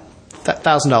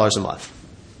 $1,000 a month.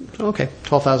 Okay,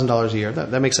 $12,000 a year.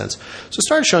 That makes sense. So I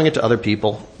started showing it to other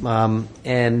people,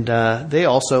 and they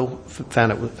also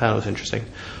found it was interesting.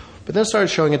 But then I started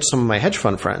showing it to some of my hedge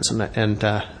fund friends, and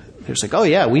they were like, "Oh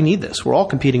yeah, we need this. We're all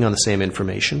competing on the same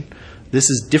information. This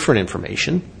is different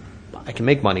information. I can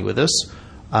make money with this.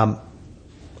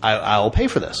 I'll pay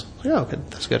for this." Yeah, okay,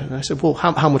 that's good. And I said, "Well,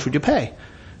 how much would you pay?"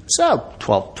 So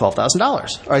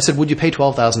 $12,000. Or I said, "Would you pay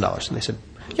 $12,000?" And they said,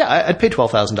 "Yeah, I'd pay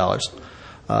 $12,000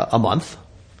 a month."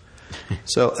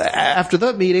 So after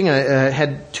that meeting, I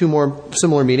had two more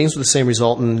similar meetings with the same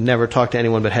result, and never talked to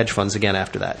anyone but hedge funds again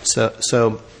after that.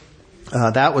 So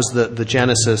that was the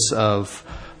genesis of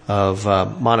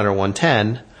Monitor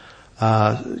 110.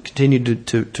 Continued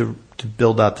to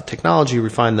build out the technology,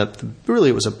 refine really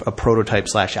it was a prototype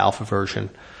 / alpha version,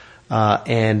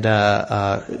 and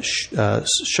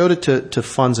showed it to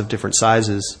funds of different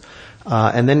sizes,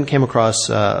 and then came across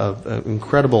an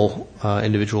incredible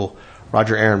individual,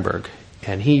 Roger Ehrenberg,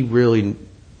 and he really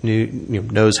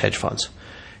knows hedge funds.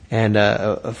 And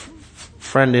a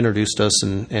friend introduced us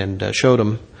and showed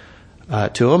him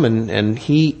to him, and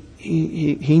he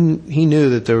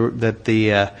knew that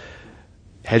the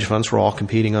hedge funds were all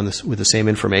competing on this with the same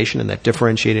information, and that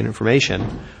differentiated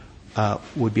information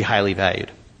would be highly valued.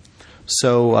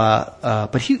 So,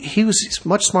 but he was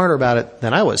much smarter about it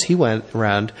than I was. He went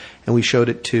around and we showed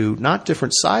it to not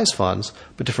different size funds,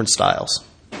 but different styles.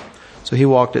 So he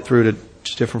walked it through to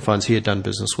different funds he had done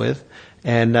business with,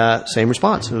 and same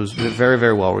response. It was very,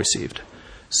 very well received.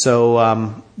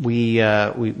 So we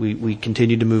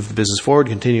continued to move the business forward,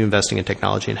 continued investing in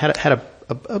technology, and had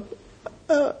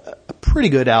a pretty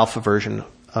good alpha version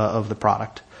of the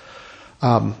product.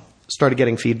 Started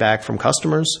getting feedback from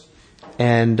customers,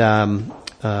 and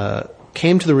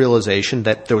came to the realization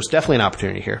that there was definitely an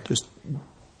opportunity here. There's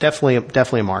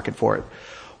definitely a market for it,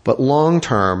 but long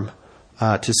term.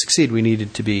 To succeed, we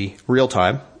needed to be real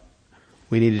time,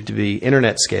 we needed to be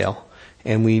internet scale,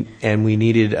 and we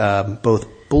needed both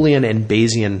Boolean and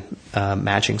Bayesian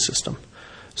matching system.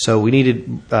 So we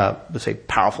needed, let's say,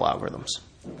 powerful algorithms.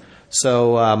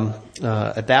 So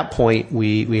at that point,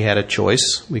 we had a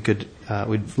choice. We'd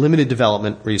limited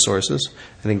development resources.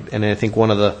 I think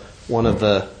one of the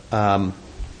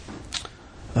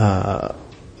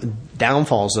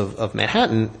downfalls of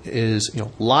Manhattan is a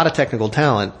lot of technical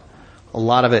talent. A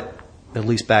lot of it, at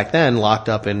least back then, locked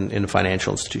up in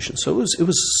financial institutions. So it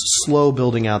was slow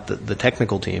building out the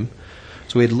technical team.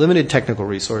 So we had limited technical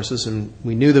resources, and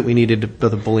we knew that we needed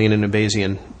both a Boolean and a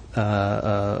Bayesian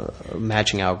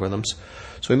matching algorithms.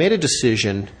 So we made a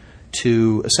decision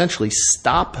to essentially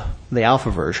stop the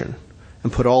alpha version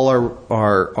and put all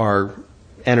our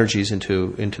energies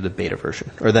into the beta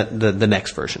version, or the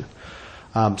next version.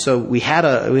 So we had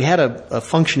a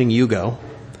functioning Yugo,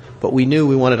 but we knew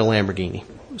we wanted a Lamborghini.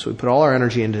 So we put all our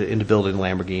energy into building a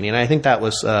Lamborghini. And I think that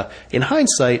was, in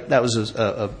hindsight, that was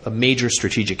a major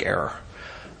strategic error.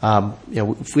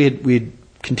 If we had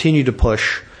continued to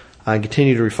push and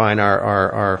continue to refine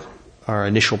our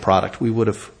initial product, we would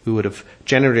have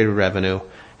generated revenue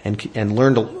and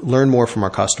learn more from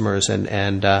our customers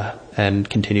and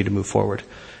continue to move forward.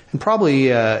 And probably,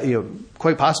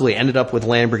 quite possibly ended up with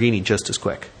Lamborghini just as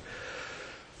quick.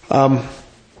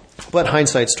 But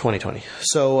hindsight's 20/20.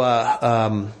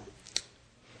 So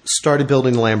started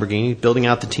building the Lamborghini, building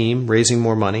out the team, raising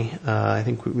more money. I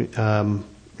think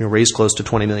raised close to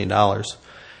 $20 million.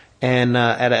 And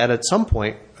at some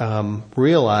point,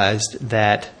 realized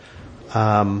that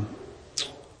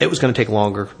it was going to take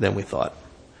longer than we thought.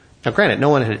 Now, granted, no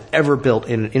one had ever built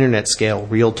an internet-scale,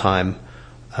 real-time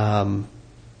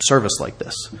service like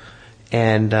this.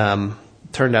 And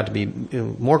turned out to be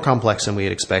more complex than we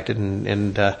had expected,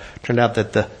 and turned out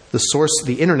that the source,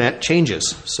 the internet,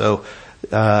 changes. So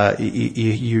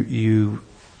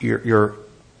your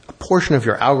a portion of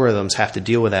your algorithms have to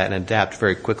deal with that and adapt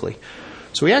very quickly.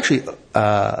 So we actually hit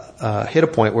a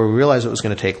point where we realized it was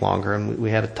going to take longer, and we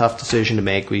had a tough decision to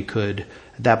make. We could,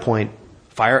 at that point,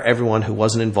 fire everyone who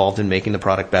wasn't involved in making the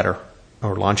product better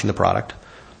or launching the product,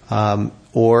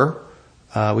 or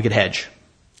we could hedge.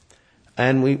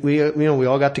 And we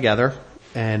all got together,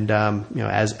 and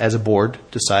as a board,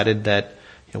 decided that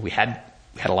we had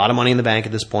a lot of money in the bank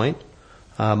at this point.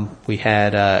 We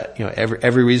had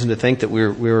every reason to think that we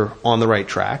were on the right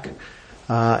track,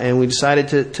 and we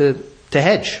decided to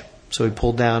hedge. So we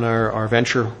pulled down our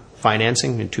venture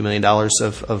financing, $2 million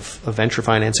of venture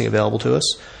financing available to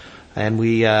us, and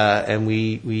we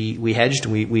hedged,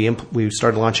 and we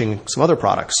started launching some other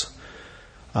products.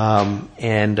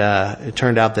 And it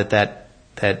turned out that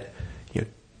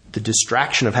the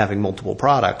distraction of having multiple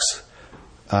products,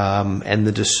 and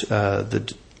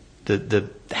the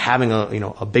having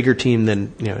a bigger team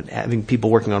than having people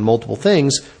working on multiple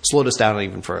things slowed us down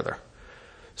even further.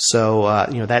 So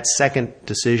that second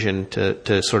decision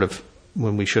to sort of,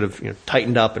 when we should have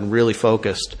tightened up and really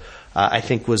focused, I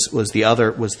think was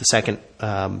the second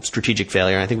strategic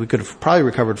failure. And I think we could have probably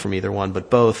recovered from either one, but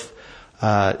both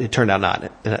it turned out not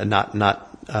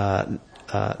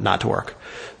to work.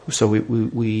 So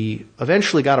we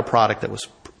eventually got a product that was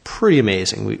pretty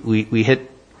amazing. We hit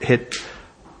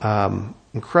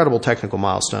incredible technical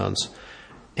milestones,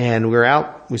 and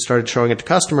we started showing it to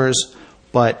customers,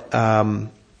 but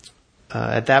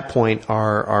at that point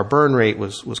our burn rate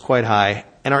was quite high,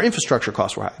 and our infrastructure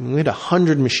costs were high. I mean, we had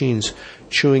 100 machines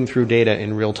chewing through data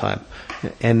in real time,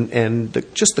 and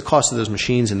just the cost of those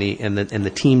machines and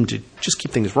the team to just keep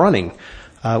things running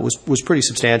was pretty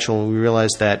substantial. And we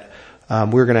realized that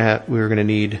we were going to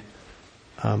need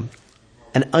an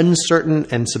uncertain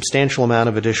and substantial amount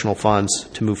of additional funds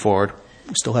to move forward.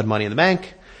 We still had money in the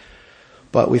bank,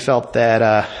 but we felt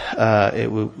that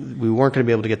we weren't going to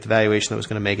be able to get the valuation that was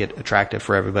going to make it attractive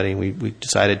for everybody. And we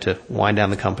decided to wind down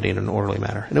the company in an orderly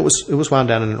manner, and it was wound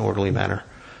down in an orderly manner.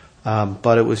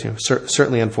 But it was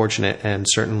certainly unfortunate and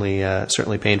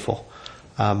certainly painful.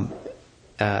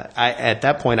 At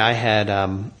that point,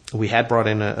 we had brought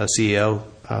in a CEO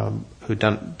who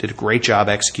did a great job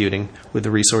executing with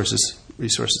the resources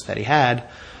that he had,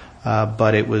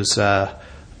 but it was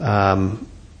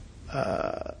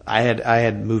I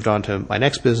had moved on to my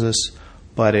next business,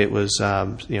 but it was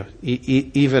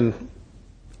even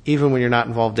when you're not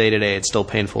involved day to day, it's still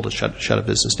painful to shut a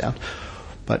business down.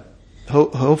 But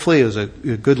hopefully it was a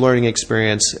good learning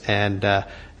experience, and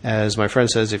as my friend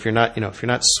says, if you're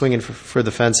not swinging for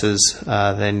the fences,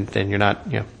 then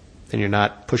you're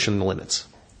not pushing the limits.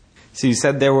 So you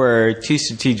said there were two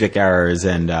strategic errors,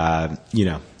 and I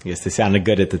guess they sounded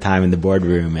good at the time in the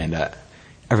boardroom, and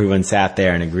everyone sat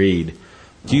there and agreed.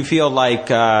 Do you feel like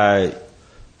like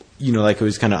it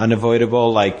was kind of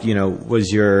unavoidable? Like,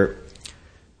 was your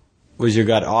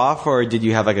gut off, or did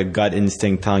you have like a gut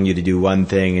instinct telling you to do one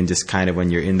thing, and just kind of when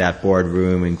you're in that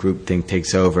boardroom and groupthink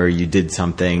takes over, you did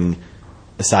something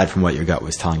aside from what your gut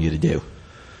was telling you to do?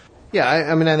 Yeah,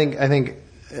 I think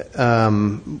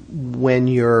when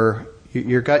your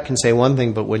gut can say one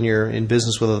thing, but when you're in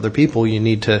business with other people, you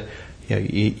need to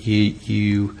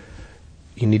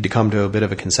you need to come to a bit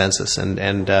of a consensus,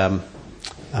 and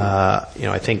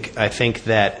I think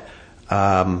that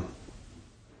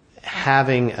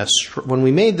having when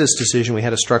we made this decision, we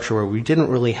had a structure where we didn't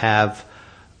really have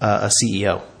a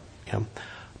CEO.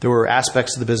 There were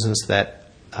aspects of the business that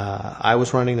I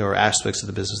was running. There were aspects of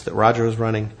the business that Roger was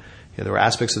running. There were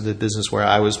aspects of the business where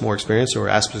I was more experienced. There were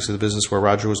aspects of the business where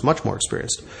Roger was much more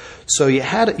experienced. So you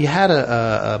had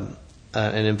an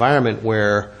environment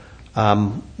where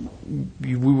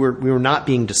we were not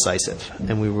being decisive,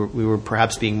 and we were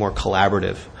perhaps being more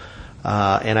collaborative.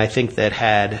 And I think that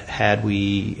had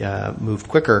we moved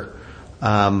quicker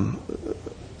and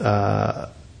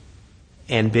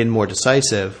been more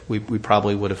decisive, we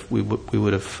probably would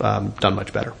have done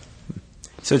much better.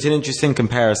 So it's an interesting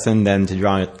comparison then to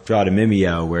draw to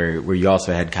Mimeo, where you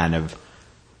also had kind of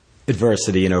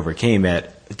adversity and overcame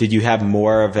it. Did you have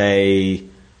more of a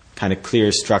kind of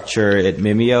clear structure at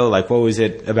Mimeo? Like, what was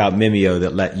it about Mimeo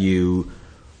that let you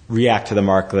react to the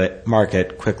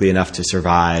market quickly enough to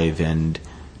survive and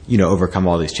overcome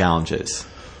all these challenges?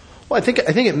 Well, I think at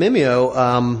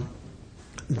Mimeo,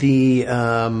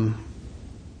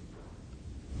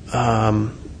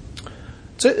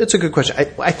 it's a good question.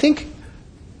 I think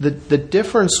the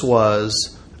difference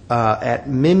was at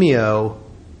Mimeo,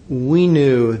 we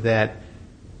knew that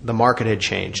the market had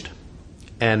changed,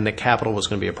 and that capital was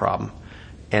going to be a problem,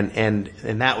 and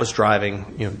that was driving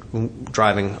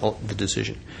the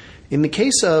decision. In the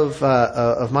case of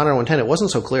Monitor 110, it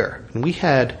wasn't so clear, and we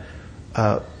had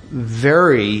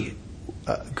very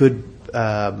good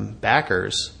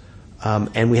backers,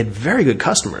 and we had very good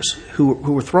customers who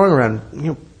were throwing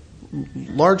around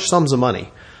large sums of money.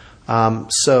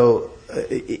 So there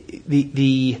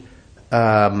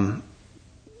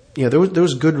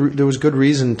was good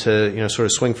reason to sort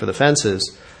of swing for the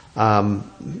fences. So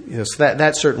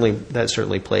that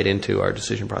certainly played into our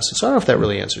decision process. So I don't know if that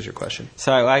really answers your question.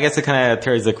 So I guess it kind of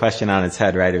turns the question on its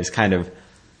head, right? It was kind of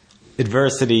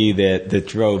adversity that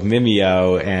drove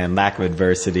Mimeo, and lack of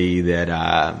adversity that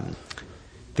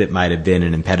might have been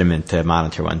an impediment to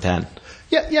Monitor 110.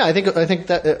 Yeah. I think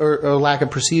that, or lack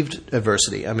of perceived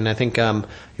adversity. I mean, I think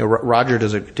Roger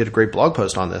did a great blog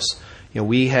post on this.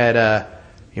 We had.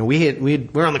 We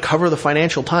were on the cover of the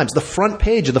Financial Times, the front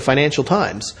page of the Financial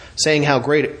Times, saying how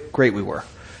great we were.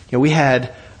 We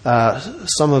had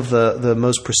some of the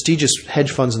most prestigious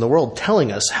hedge funds in the world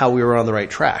telling us how we were on the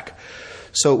right track.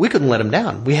 So we couldn't let them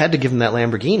down. We had to give them that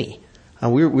Lamborghini.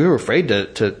 We were afraid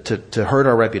to hurt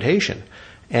our reputation,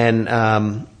 and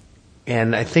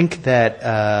I think that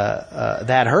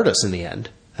that hurt us in the end,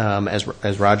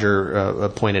 as Roger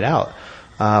pointed out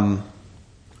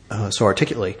so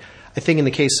articulately. I think in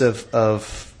the case of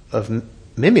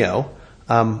Mimeo,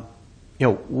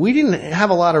 we didn't have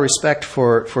a lot of respect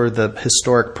for the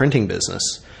historic printing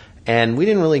business, and we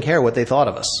didn't really care what they thought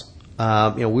of us.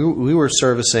 We were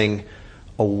servicing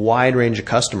a wide range of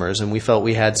customers, and we felt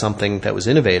we had something that was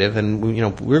innovative, and we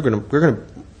were going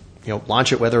to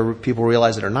launch it whether people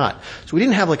realize it or not. So we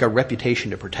didn't have like a reputation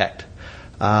to protect,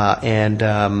 and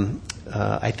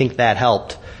I think that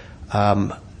helped.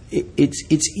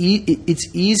 It's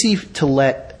easy to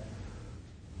let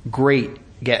great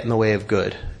get in the way of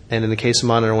good, and in the case of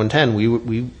Monitor 110,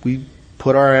 we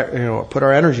put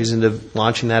our energies into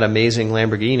launching that amazing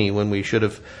Lamborghini when we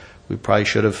probably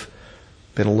should have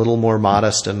been a little more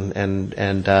modest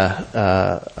and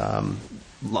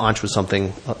launch with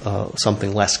something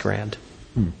less grand.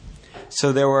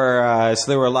 So there were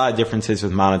a lot of differences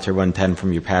with Monitor 110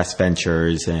 from your past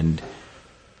ventures, and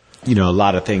a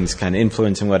lot of things kind of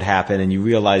influencing what happened, and you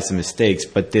realized the mistakes,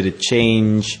 but did it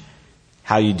change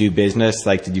how you do business?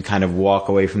 Like, did you kind of walk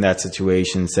away from that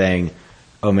situation saying,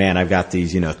 oh man, I've got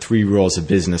these, 3 rules of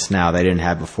business now that I didn't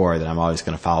have before that I'm always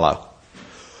going to follow?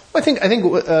 Well, I think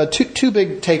two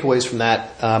big takeaways from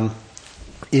that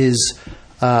is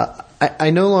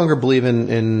I no longer believe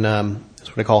in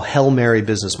what I call Hail Mary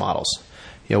business models,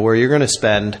 where you're going to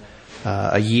spend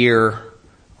a year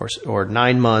or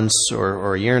 9 months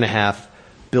or a year and a half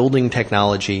building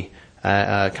technology,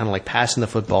 kind of like passing the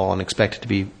football and expect it to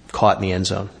be caught in the end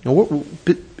zone.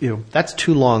 That's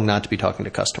too long not to be talking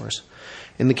to customers.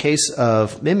 In the case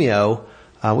of Mimeo,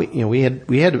 we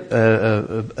had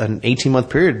an 18-month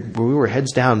period where we were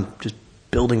heads down just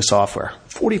building software.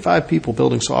 45 people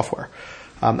building software.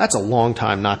 That's a long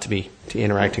time not to be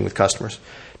interacting with customers.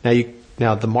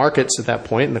 Now the markets at that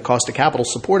point and the cost of capital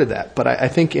supported that. But I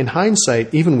think in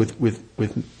hindsight, even with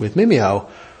Mimeo,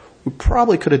 we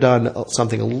probably could have done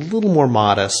something a little more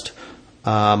modest,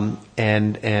 and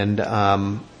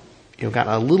gotten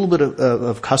a little bit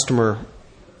of customer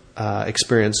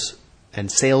experience and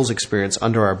sales experience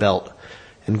under our belt,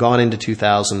 and gone into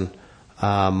 2000.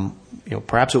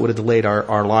 Perhaps it would have delayed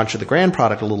our launch of the Grand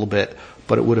product a little bit,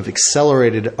 but it would have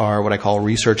accelerated our what I call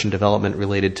research and development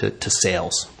related to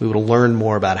sales. We would have learned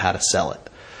more about how to sell it.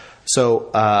 So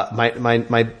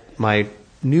my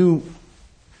new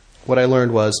what I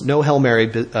learned was no Hail Mary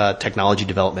technology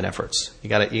development efforts. You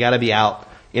got to be out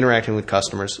interacting with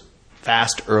customers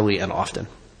fast, early, and often.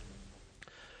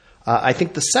 I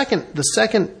think the second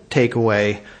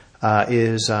takeaway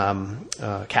is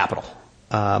capital.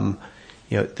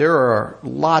 There are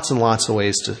lots and lots of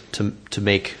ways to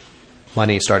make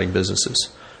money starting businesses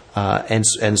and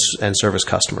service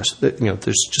customers.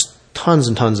 There's just tons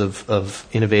and tons of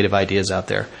innovative ideas out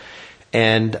there,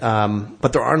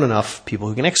 but there aren't enough people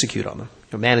who can execute on them.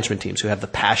 Management teams who have the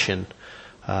passion,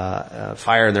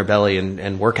 fire in their belly,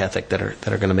 and work ethic that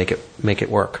are going to make it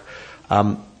work.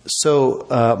 So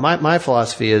my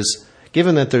philosophy is,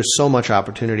 given that there's so much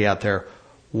opportunity out there,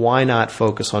 why not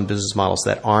focus on business models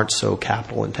that aren't so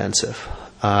capital intensive?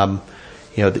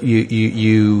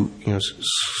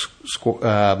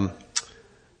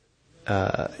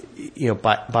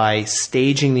 by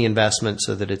staging the investment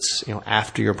so that it's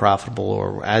after you're profitable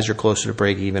or as you're closer to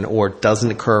break even, or it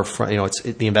doesn't occur from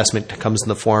the investment comes in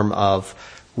the form of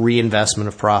reinvestment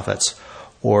of profits,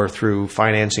 or through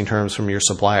financing terms from your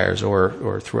suppliers,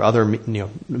 or through other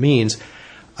means.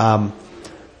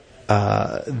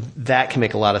 That can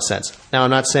make a lot of sense. Now, I'm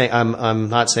not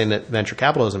saying that venture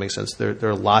capital doesn't make sense. There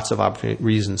are lots of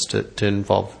reasons to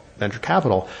involve venture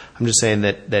capital. I'm just saying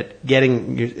that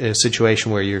getting in a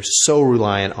situation where you're so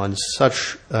reliant on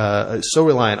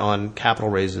capital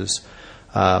raises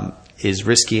is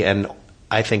risky and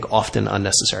I think often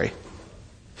unnecessary.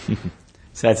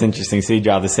 So that's interesting. So you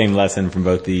draw the same lesson from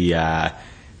both the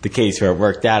case where it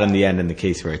worked out in the end and the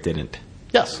case where it didn't.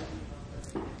 Yes.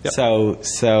 Yep.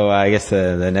 So I guess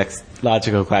the next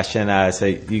logical question. So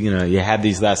you had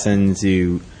these lessons.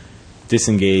 You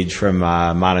disengage from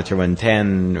Monitor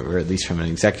 110, or at least from an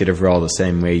executive role, the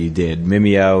same way you did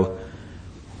Mimeo.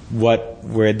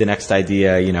 Where'd the next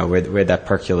idea? Where'd that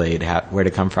percolate? Where'd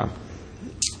it come from?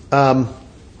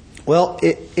 Well,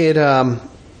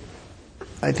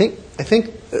 I think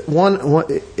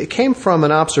it came from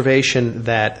an observation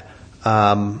that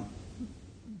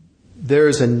there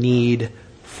is a need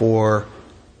for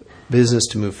business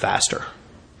to move faster.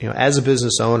 As a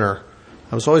business owner,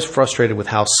 I was always frustrated with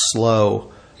how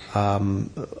slow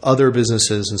other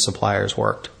businesses and suppliers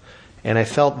worked, and I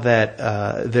felt that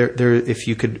if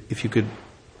you could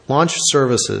launch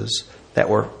services that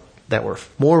were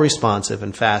more responsive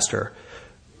and faster,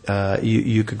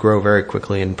 you could grow very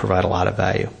quickly and provide a lot of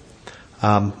value.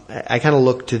 I kind of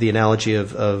look to the analogy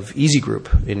of Easy Group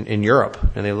in Europe,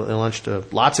 and they launched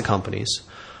lots of companies,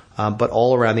 but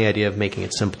all around the idea of making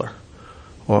it simpler.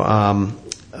 So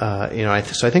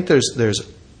I think there's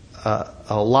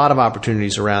a lot of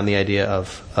opportunities around the idea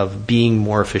of being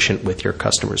more efficient with your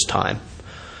customers' time.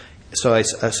 So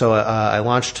I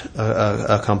launched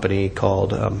a company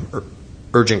called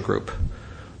Urgent Group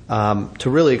to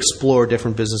really explore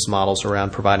different business models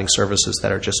around providing services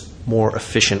that are just more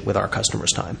efficient with our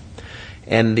customers' time.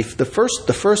 And the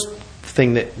first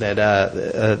thing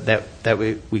that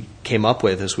we came up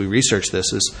with as we researched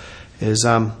this is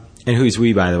and who's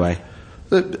we, by the way?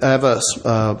 I have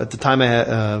at the time it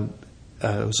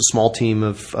was a small team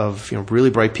of really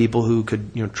bright people who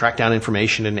could track down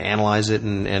information and analyze it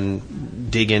and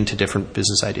dig into different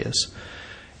business ideas,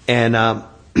 and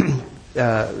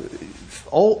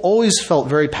always felt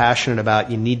very passionate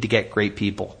about you need to get great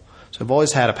people. So I've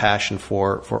always had a passion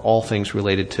for all things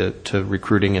related to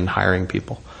recruiting and hiring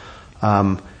people.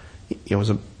 I was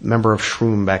a member of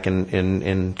Shroom back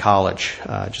in college.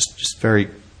 Just very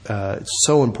it's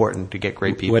so important to get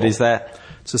great people. What is that?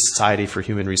 It's a Society for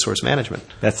Human Resource Management.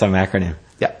 That's some acronym.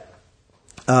 Yeah.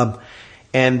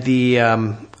 And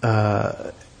in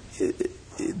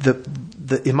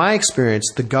my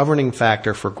experience, the governing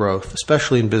factor for growth,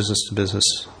 especially in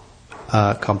business-to-business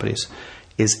companies,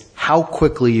 is how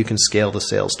quickly you can scale the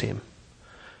sales team.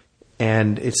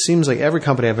 And it seems like every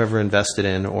company I've ever invested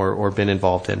in or been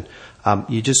involved in,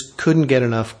 you just couldn't get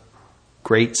enough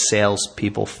great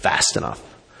salespeople fast enough.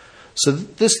 So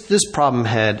this problem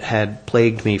had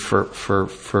plagued me for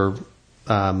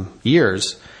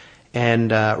years,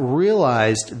 and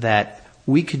realized that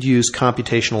we could use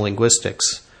computational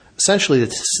linguistics, essentially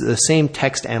the same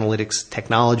text analytics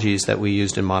technologies that we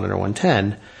used in Monitor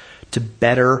 110, to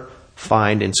better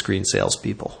find and screen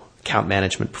salespeople, account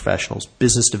management professionals,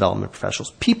 business development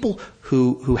professionals, people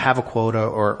who have a quota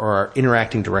or are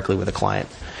interacting directly with a client.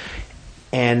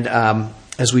 And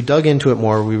as we dug into it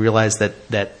more, we realized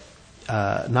that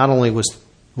not only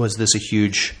was this a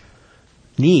huge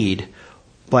need,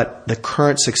 but the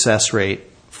current success rate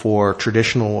for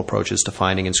traditional approaches to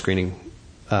finding and screening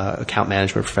account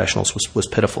management professionals was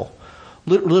pitiful,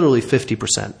 literally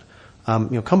 50%.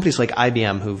 Companies like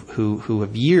IBM, who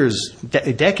have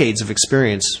decades of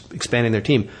experience expanding their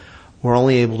team, were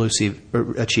only able to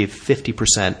achieve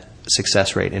 50%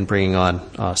 success rate in bringing on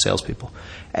salespeople.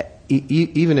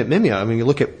 Even at Mimeo, I mean, you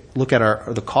look at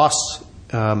the costs.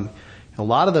 A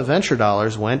lot of the venture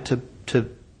dollars went to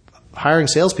hiring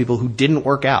salespeople who didn't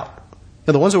work out.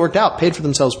 The ones that worked out paid for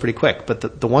themselves pretty quick,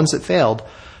 but the ones that failed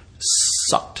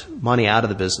sucked money out of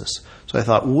the business. So I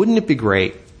thought, wouldn't it be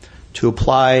great to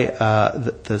apply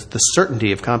the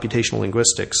certainty of computational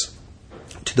linguistics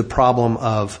to the problem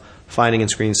of finding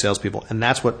and screening salespeople? And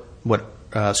that's so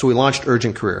we launched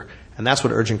Urgent Career, and that's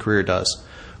what Urgent Career does.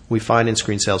 We find and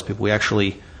screen salespeople. We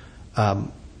actually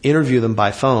interview them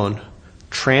by phone,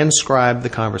 transcribe the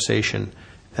conversation,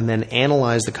 and then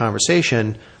analyze the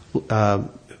conversation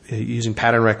using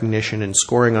pattern recognition and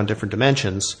scoring on different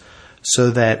dimensions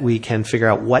so that we can figure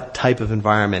out what type of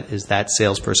environment is that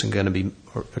salesperson going to be,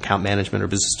 or account management or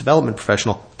business development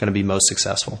professional going to be most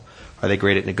successful. Are they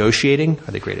great at negotiating?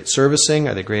 Are they great at servicing?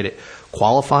 Are they great at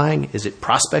qualifying? Is it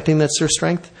prospecting that's their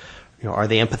strength? Are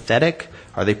they empathetic?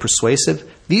 Are they persuasive?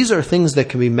 These are things that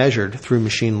can be measured through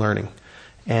machine learning,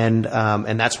 and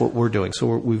that's what we're doing.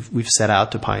 So we've set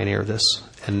out to pioneer this,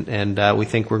 and we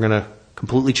think we're going to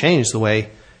completely change the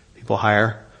way people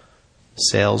hire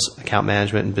sales, account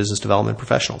management, and business development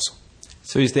professionals.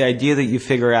 So is the idea that you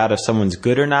figure out if someone's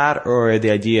good or not, or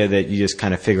the idea that you just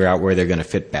kind of figure out where they're going to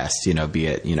fit best, be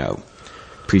it,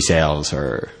 pre-sales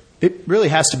or... It really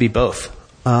has to be both.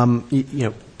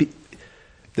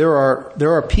 There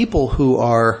are people who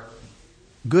are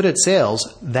good at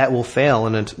sales that will fail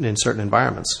in certain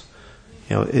environments.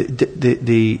 I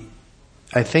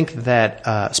think that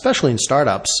especially in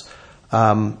startups,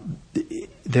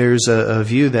 there's a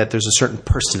view that there's a certain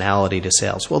personality to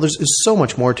sales. Well, there's so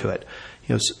much more to it.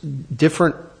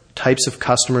 Different types of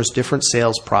customers, different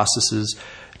sales processes,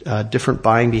 different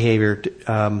buying behavior,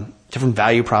 different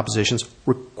value propositions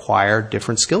require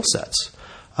different skill sets,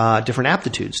 different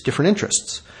aptitudes, different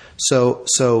interests. So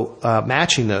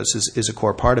matching those is a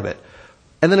core part of it.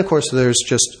 And then, of course, there's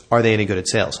just, are they any good at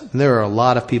sales? And there are a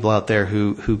lot of people out there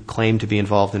who claim to be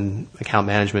involved in account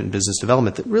management and business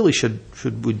development that really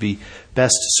would be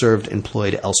best served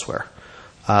employed elsewhere.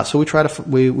 So we try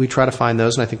to find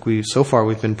those, and I think so far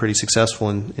we've been pretty successful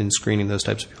in screening those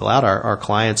types of people out. Our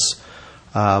clients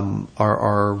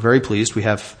are very pleased. We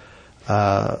have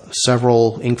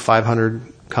several Inc. 500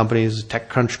 companies,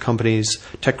 TechCrunch companies,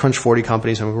 TechCrunch 40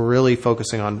 companies, and we're really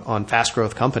focusing on fast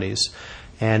growth companies.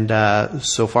 And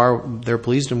so far, they're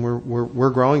pleased, and we're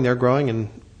growing. They're growing, and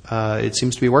it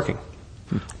seems to be working.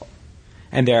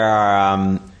 And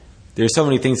there's so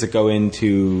many things that go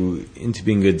into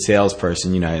being a good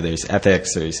salesperson. There's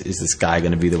ethics. Is this guy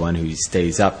going to be the one who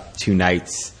stays up 2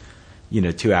 nights,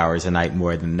 2 hours a night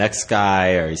more than the next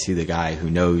guy, or is he the guy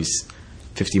who knows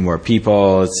 50 more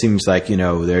people? It seems like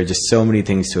there are just so many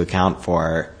things to account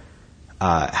for.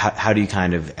 How do you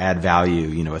kind of add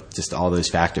value, with just all those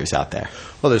factors out there?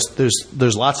 Well,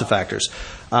 there's lots of factors.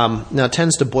 Now, it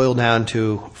tends to boil down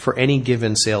to, for any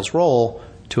given sales role,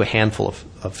 to a handful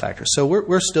of factors. So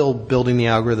we're still building the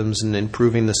algorithms and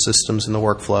improving the systems and the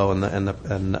workflow and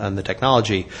the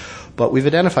technology, but we've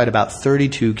identified about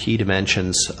 32 key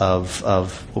dimensions of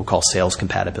what we call sales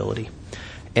compatibility.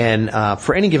 And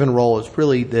for any given role, it's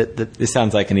really This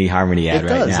sounds like an eHarmony ad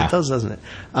right now. It does, doesn't it?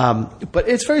 But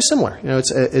it's very similar. There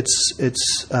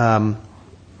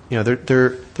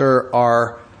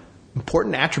are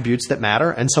important attributes that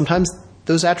matter, and sometimes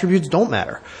those attributes don't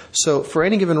matter. So for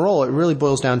any given role, it really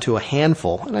boils down to a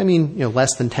handful, and I mean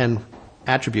less than 10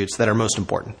 attributes that are most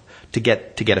important to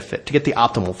get a fit, to get the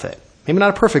optimal fit. Maybe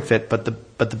not a perfect fit, but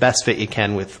the best fit you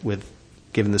can with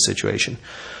given the situation.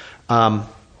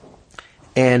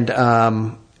 And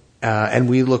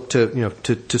we look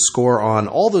to score on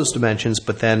all those dimensions,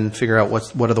 but then figure out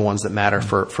what are the ones that matter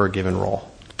for a given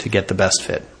role to get the best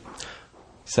fit.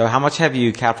 So, how much have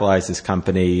you capitalized this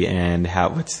company, and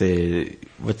what's the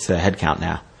headcount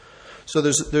now? So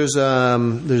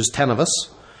there's 10 of us,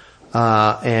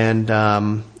 and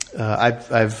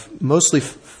I've mostly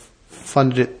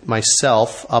funded it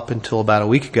myself up until about a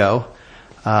week ago,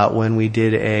 when we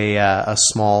did a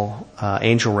small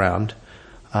angel round.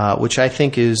 Which I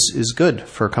think is good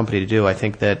for a company to do. I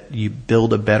think that you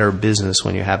build a better business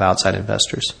when you have outside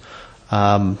investors.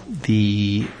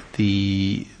 The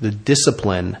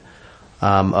discipline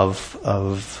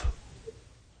of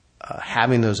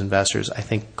having those investors, I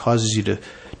think, causes you to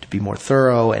be more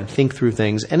thorough and think through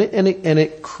things, and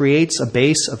it creates a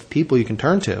base of people you can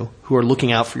turn to who are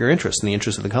looking out for your interests and the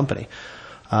interests of the company.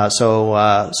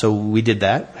 So we did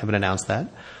that. Haven't announced that.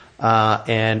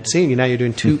 And see, now you're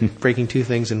doing breaking 2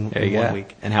 things in 1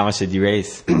 week. And how much did you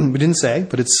raise? We didn't say,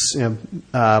 but it's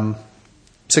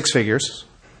 6 figures,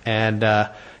 and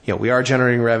we are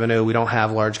generating revenue. We don't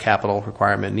have large capital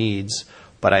requirement needs,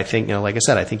 but I think like I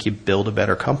said, I think you build a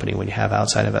better company when you have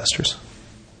outside investors.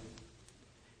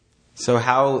 So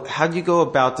how do you go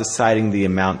about deciding the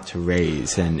amount to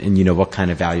raise, and what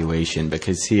kind of valuation?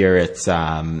 Because here it's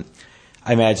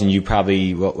I imagine you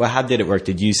probably, how did it work?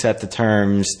 Did you set the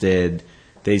terms? Did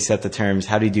they set the terms?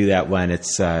 How do you do that when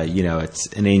it's, it's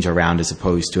an angel round as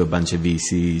opposed to a bunch of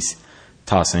VCs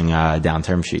tossing down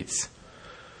term sheets?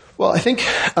 Well, I think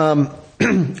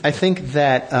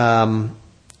that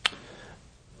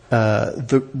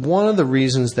one of the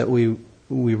reasons that we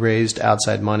raised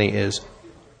outside money is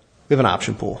we have an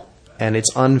option pool, and it's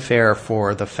unfair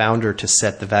for the founder to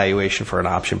set the valuation for an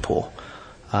option pool.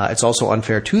 It's also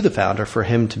unfair to the founder for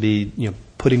him to be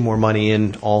putting more money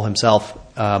in all himself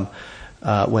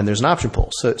when there's an option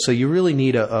pool. So you really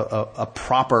need a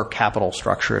proper capital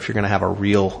structure if you're going to have a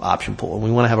real option pool, and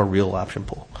we want to have a real option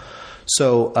pool.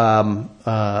 So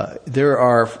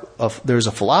there's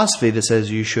a philosophy that says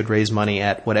you should raise money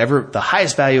at whatever the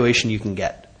highest valuation you can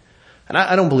get. And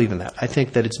I don't believe in that. I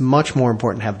think that it's much more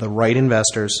important to have the right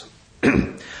investors,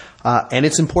 and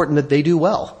it's important that they do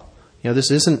well.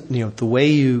 This isn't the way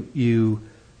you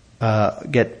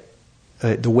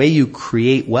the way you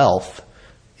create wealth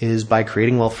is by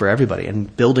creating wealth for everybody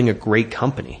and building a great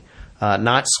company,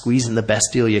 not squeezing the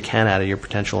best deal you can out of your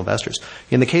potential investors.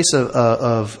 In the case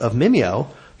of Mimeo,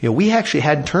 we actually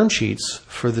had term sheets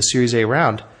for the Series A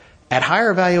round at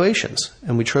higher valuations,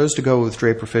 and we chose to go with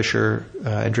Draper Fisher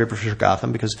and Draper Fisher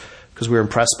Gotham because we were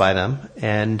impressed by them,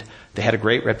 and they had a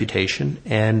great reputation,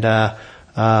 and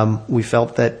we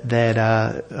felt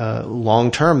that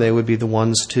long term they would be the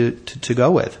ones to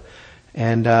go with,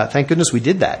 and thank goodness we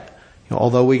did that.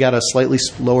 Although we got a slightly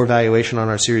lower valuation on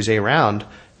our Series A round,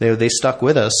 they stuck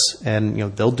with us, and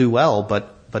they'll do well.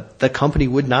 But the company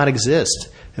would not exist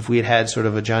if we had sort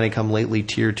of a Johnny-come-lately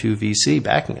Tier 2 VC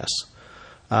backing us.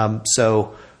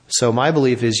 So my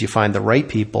belief is you find the right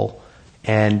people,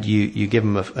 and you give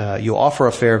them you offer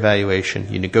a fair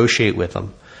valuation, you negotiate with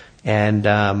them, and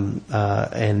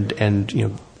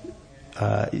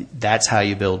that's how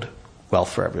you build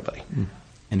wealth for everybody.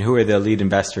 And who are the lead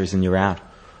investors in your round?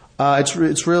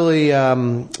 It's really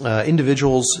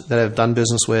individuals that I've done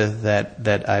business with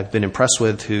that I've been impressed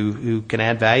with who can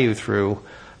add value through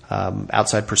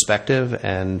outside perspective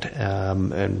and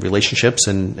relationships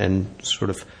and sort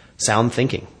of sound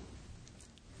thinking.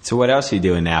 So what else are you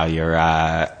doing now? You're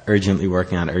urgently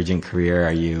working on Urgent Career.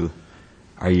 Are you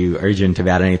urgent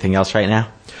about anything else right now?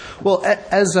 Well,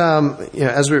 as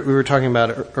we were talking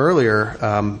about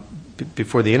earlier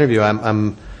before the interview,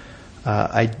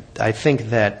 I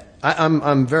think that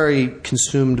I'm very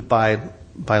consumed by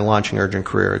launching Urgent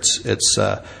Career. It's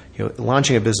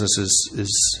launching a business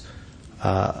is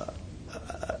a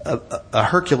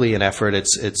Herculean effort.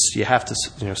 It's you have to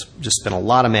just spend a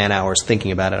lot of man hours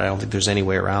thinking about it. I don't think there's any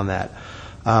way around that.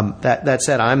 That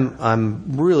said,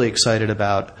 I'm really excited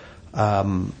about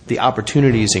the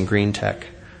opportunities in green tech,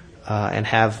 and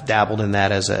have dabbled in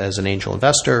that as an angel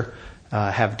investor.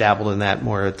 Have dabbled in that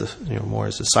more at more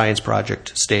as a science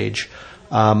project stage,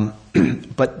 but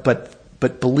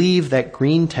believe that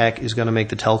green tech is going to make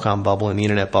the telecom bubble and the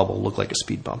internet bubble look like a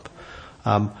speed bump,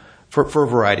 for a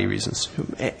variety of reasons.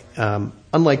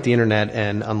 Unlike the internet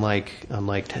and unlike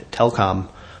telecom,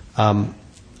 a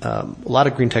lot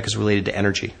of green tech is related to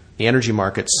energy. The energy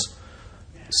market's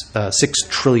 $6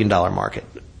 trillion market,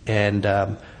 and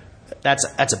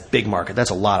that's a big market. That's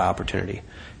a lot of opportunity.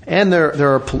 And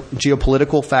there are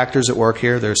geopolitical factors at work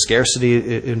here. There's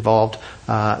scarcity involved.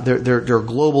 There are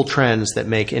global trends that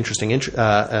make energy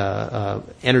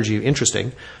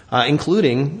interesting,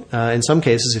 including, in some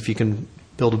cases, if you can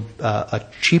build a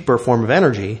cheaper form of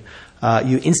energy,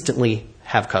 you instantly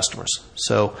have customers.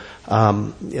 So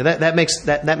that makes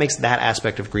that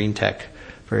aspect of green tech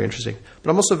very interesting.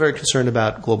 But I'm also very concerned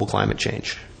about global climate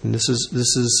change. And this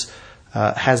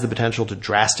has the potential to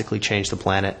drastically change the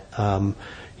planet.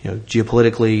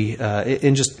 Geopolitically,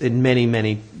 in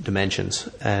many dimensions,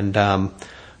 and I'm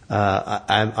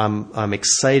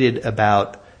excited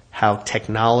about how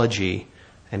technology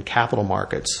and capital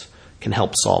markets can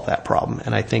help solve that problem.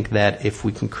 And I think that if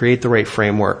we can create the right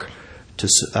framework,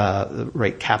 the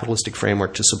right capitalistic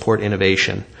framework to support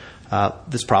innovation,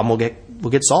 this problem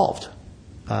will get solved.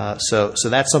 So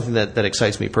that's something that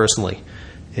excites me personally.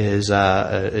 Is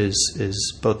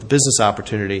both the business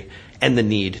opportunity and the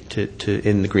need to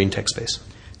in the green tech space.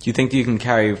 Do you think you can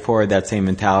carry forward that same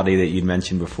mentality that you'd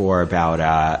mentioned before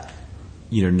about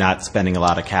not spending a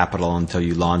lot of capital until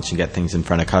you launch and get things in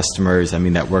front of customers? I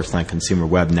mean, that works on consumer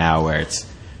web now, where it's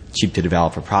cheap to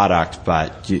develop a product.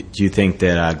 But do you think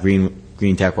that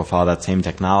green tech will follow that same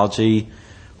technology,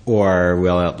 or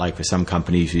will it, like for some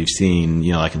companies we've seen,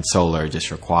 like in solar,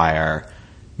 just require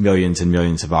millions and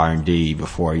millions of R&D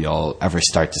before you'll ever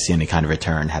start to see any kind of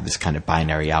return, have this kind of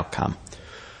binary outcome?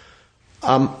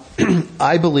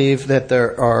 I believe that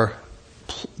there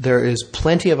is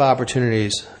plenty of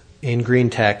opportunities in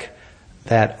green tech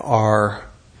that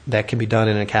can be done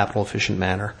in a capital efficient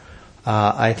manner.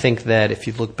 I think that if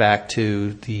you look back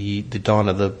to the dawn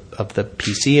of the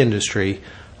PC industry,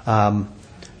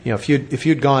 if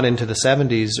you'd gone into the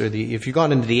 70s if you'd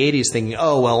gone into the 80s thinking,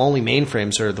 only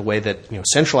mainframes are the way that,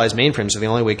 centralized mainframes are the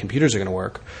only way computers are going to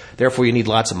work, therefore you need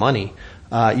lots of money,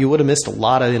 you would have missed a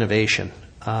lot of innovation.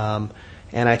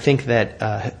 And I think that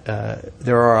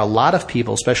there are a lot of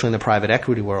people, especially in the private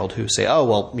equity world, who say, "Oh,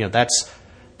 well, that's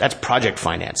project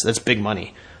finance. That's big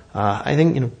money." I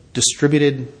think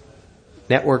distributed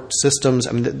networked systems.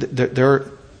 I mean, there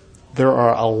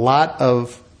are a lot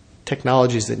of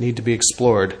technologies that need to be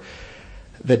explored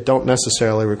that don't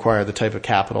necessarily require the type of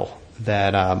capital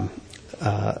that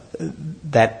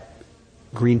that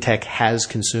green tech has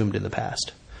consumed in the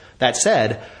past. That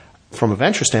said, from a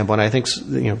venture standpoint, I think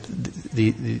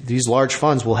these large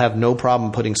funds will have no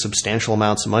problem putting substantial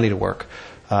amounts of money to work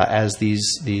as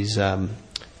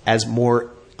as more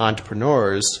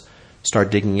entrepreneurs start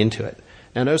digging into it.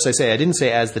 Now, notice I didn't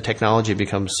say as the technology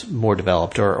becomes more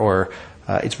developed, or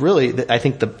it's really, I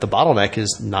think the bottleneck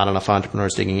is not enough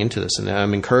entrepreneurs digging into this, and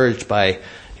I'm encouraged by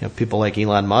people like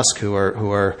Elon Musk who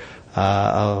are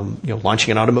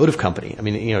launching an automotive company. I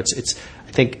mean, it's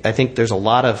I think there's a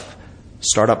lot of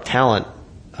startup talent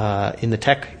in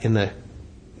the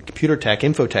computer tech,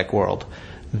 infotech world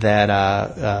that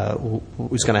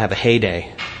was going to have a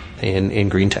heyday in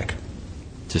green tech.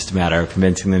 Just a matter of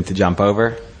convincing them to jump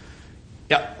over?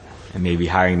 Yep. And maybe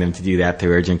hiring them to do that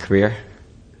through Urgent Career?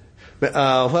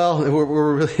 Well,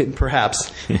 we're really,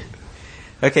 perhaps.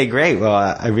 Okay, great. Well,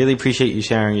 I really appreciate you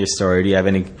sharing your story. Do you have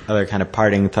any other kind of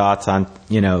parting thoughts on,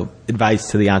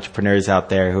 advice to the entrepreneurs out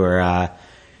there who are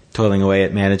toiling away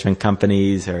at management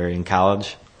companies or in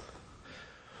college?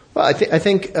 Well, I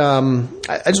think I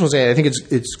just want to say I think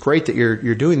it's great that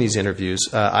you're doing these interviews.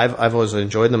 I've always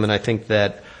enjoyed them, and I think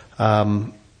that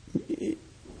there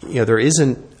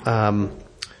isn't.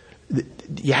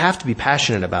 You have to be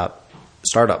passionate about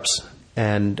startups,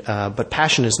 but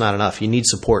passion is not enough. You need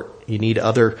support. You need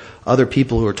other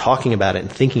people who are talking about it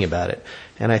and thinking about it.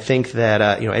 And I think that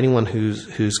anyone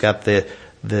who's got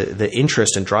the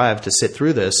interest and drive to sit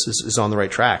through this is on the right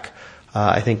track.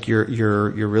 I think you're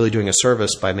really doing a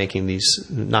service by making these,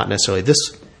 not necessarily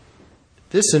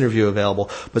this interview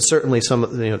available, but certainly some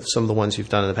of the ones you've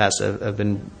done in the past have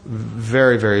been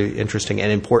very, very interesting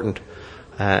and important.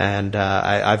 And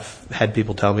I've had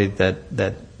people tell me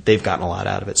that they've gotten a lot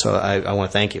out of it. So I want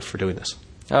to thank you for doing this.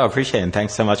 Oh, appreciate it. And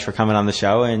thanks so much for coming on the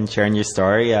show and sharing your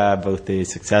story, both the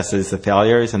successes, the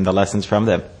failures, and the lessons from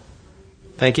them.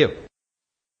 Thank you.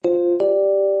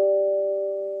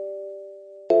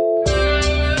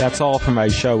 That's all for my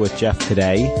show with Jeff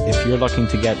today. If you're looking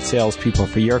to get salespeople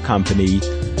for your company,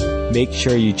 make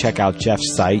sure you check out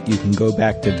Jeff's site. You can go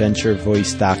back to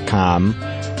venturevoice.com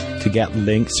to get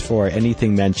links for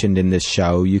anything mentioned in this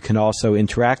show. You can also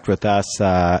interact with us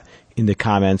in the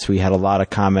comments. We had a lot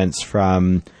of comments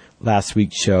from last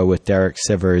week's show with Derek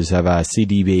Sivers of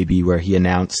CD Baby, where he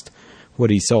announced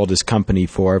what he sold his company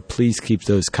for. Please keep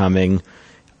those coming.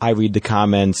 I read the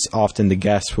comments. Often the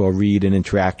guests will read and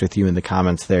interact with you in the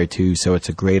comments there too, so it's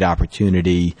a great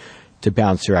opportunity to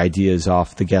bounce your ideas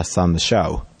off the guests on the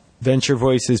show. Venture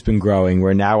Voice has been growing.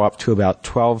 We're now up to about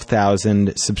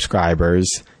 12,000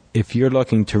 subscribers. If you're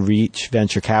looking to reach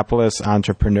venture capitalists,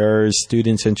 entrepreneurs,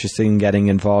 students interested in getting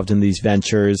involved in these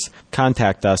ventures,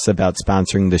 contact us about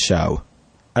sponsoring the show.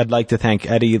 I'd like to thank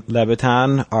Eddie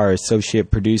Levitan, our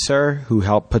associate producer, who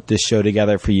helped put this show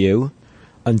together for you.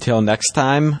 Until next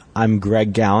time, I'm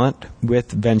Greg Gallant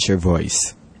with Venture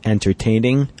Voice,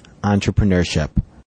 entertaining entrepreneurship.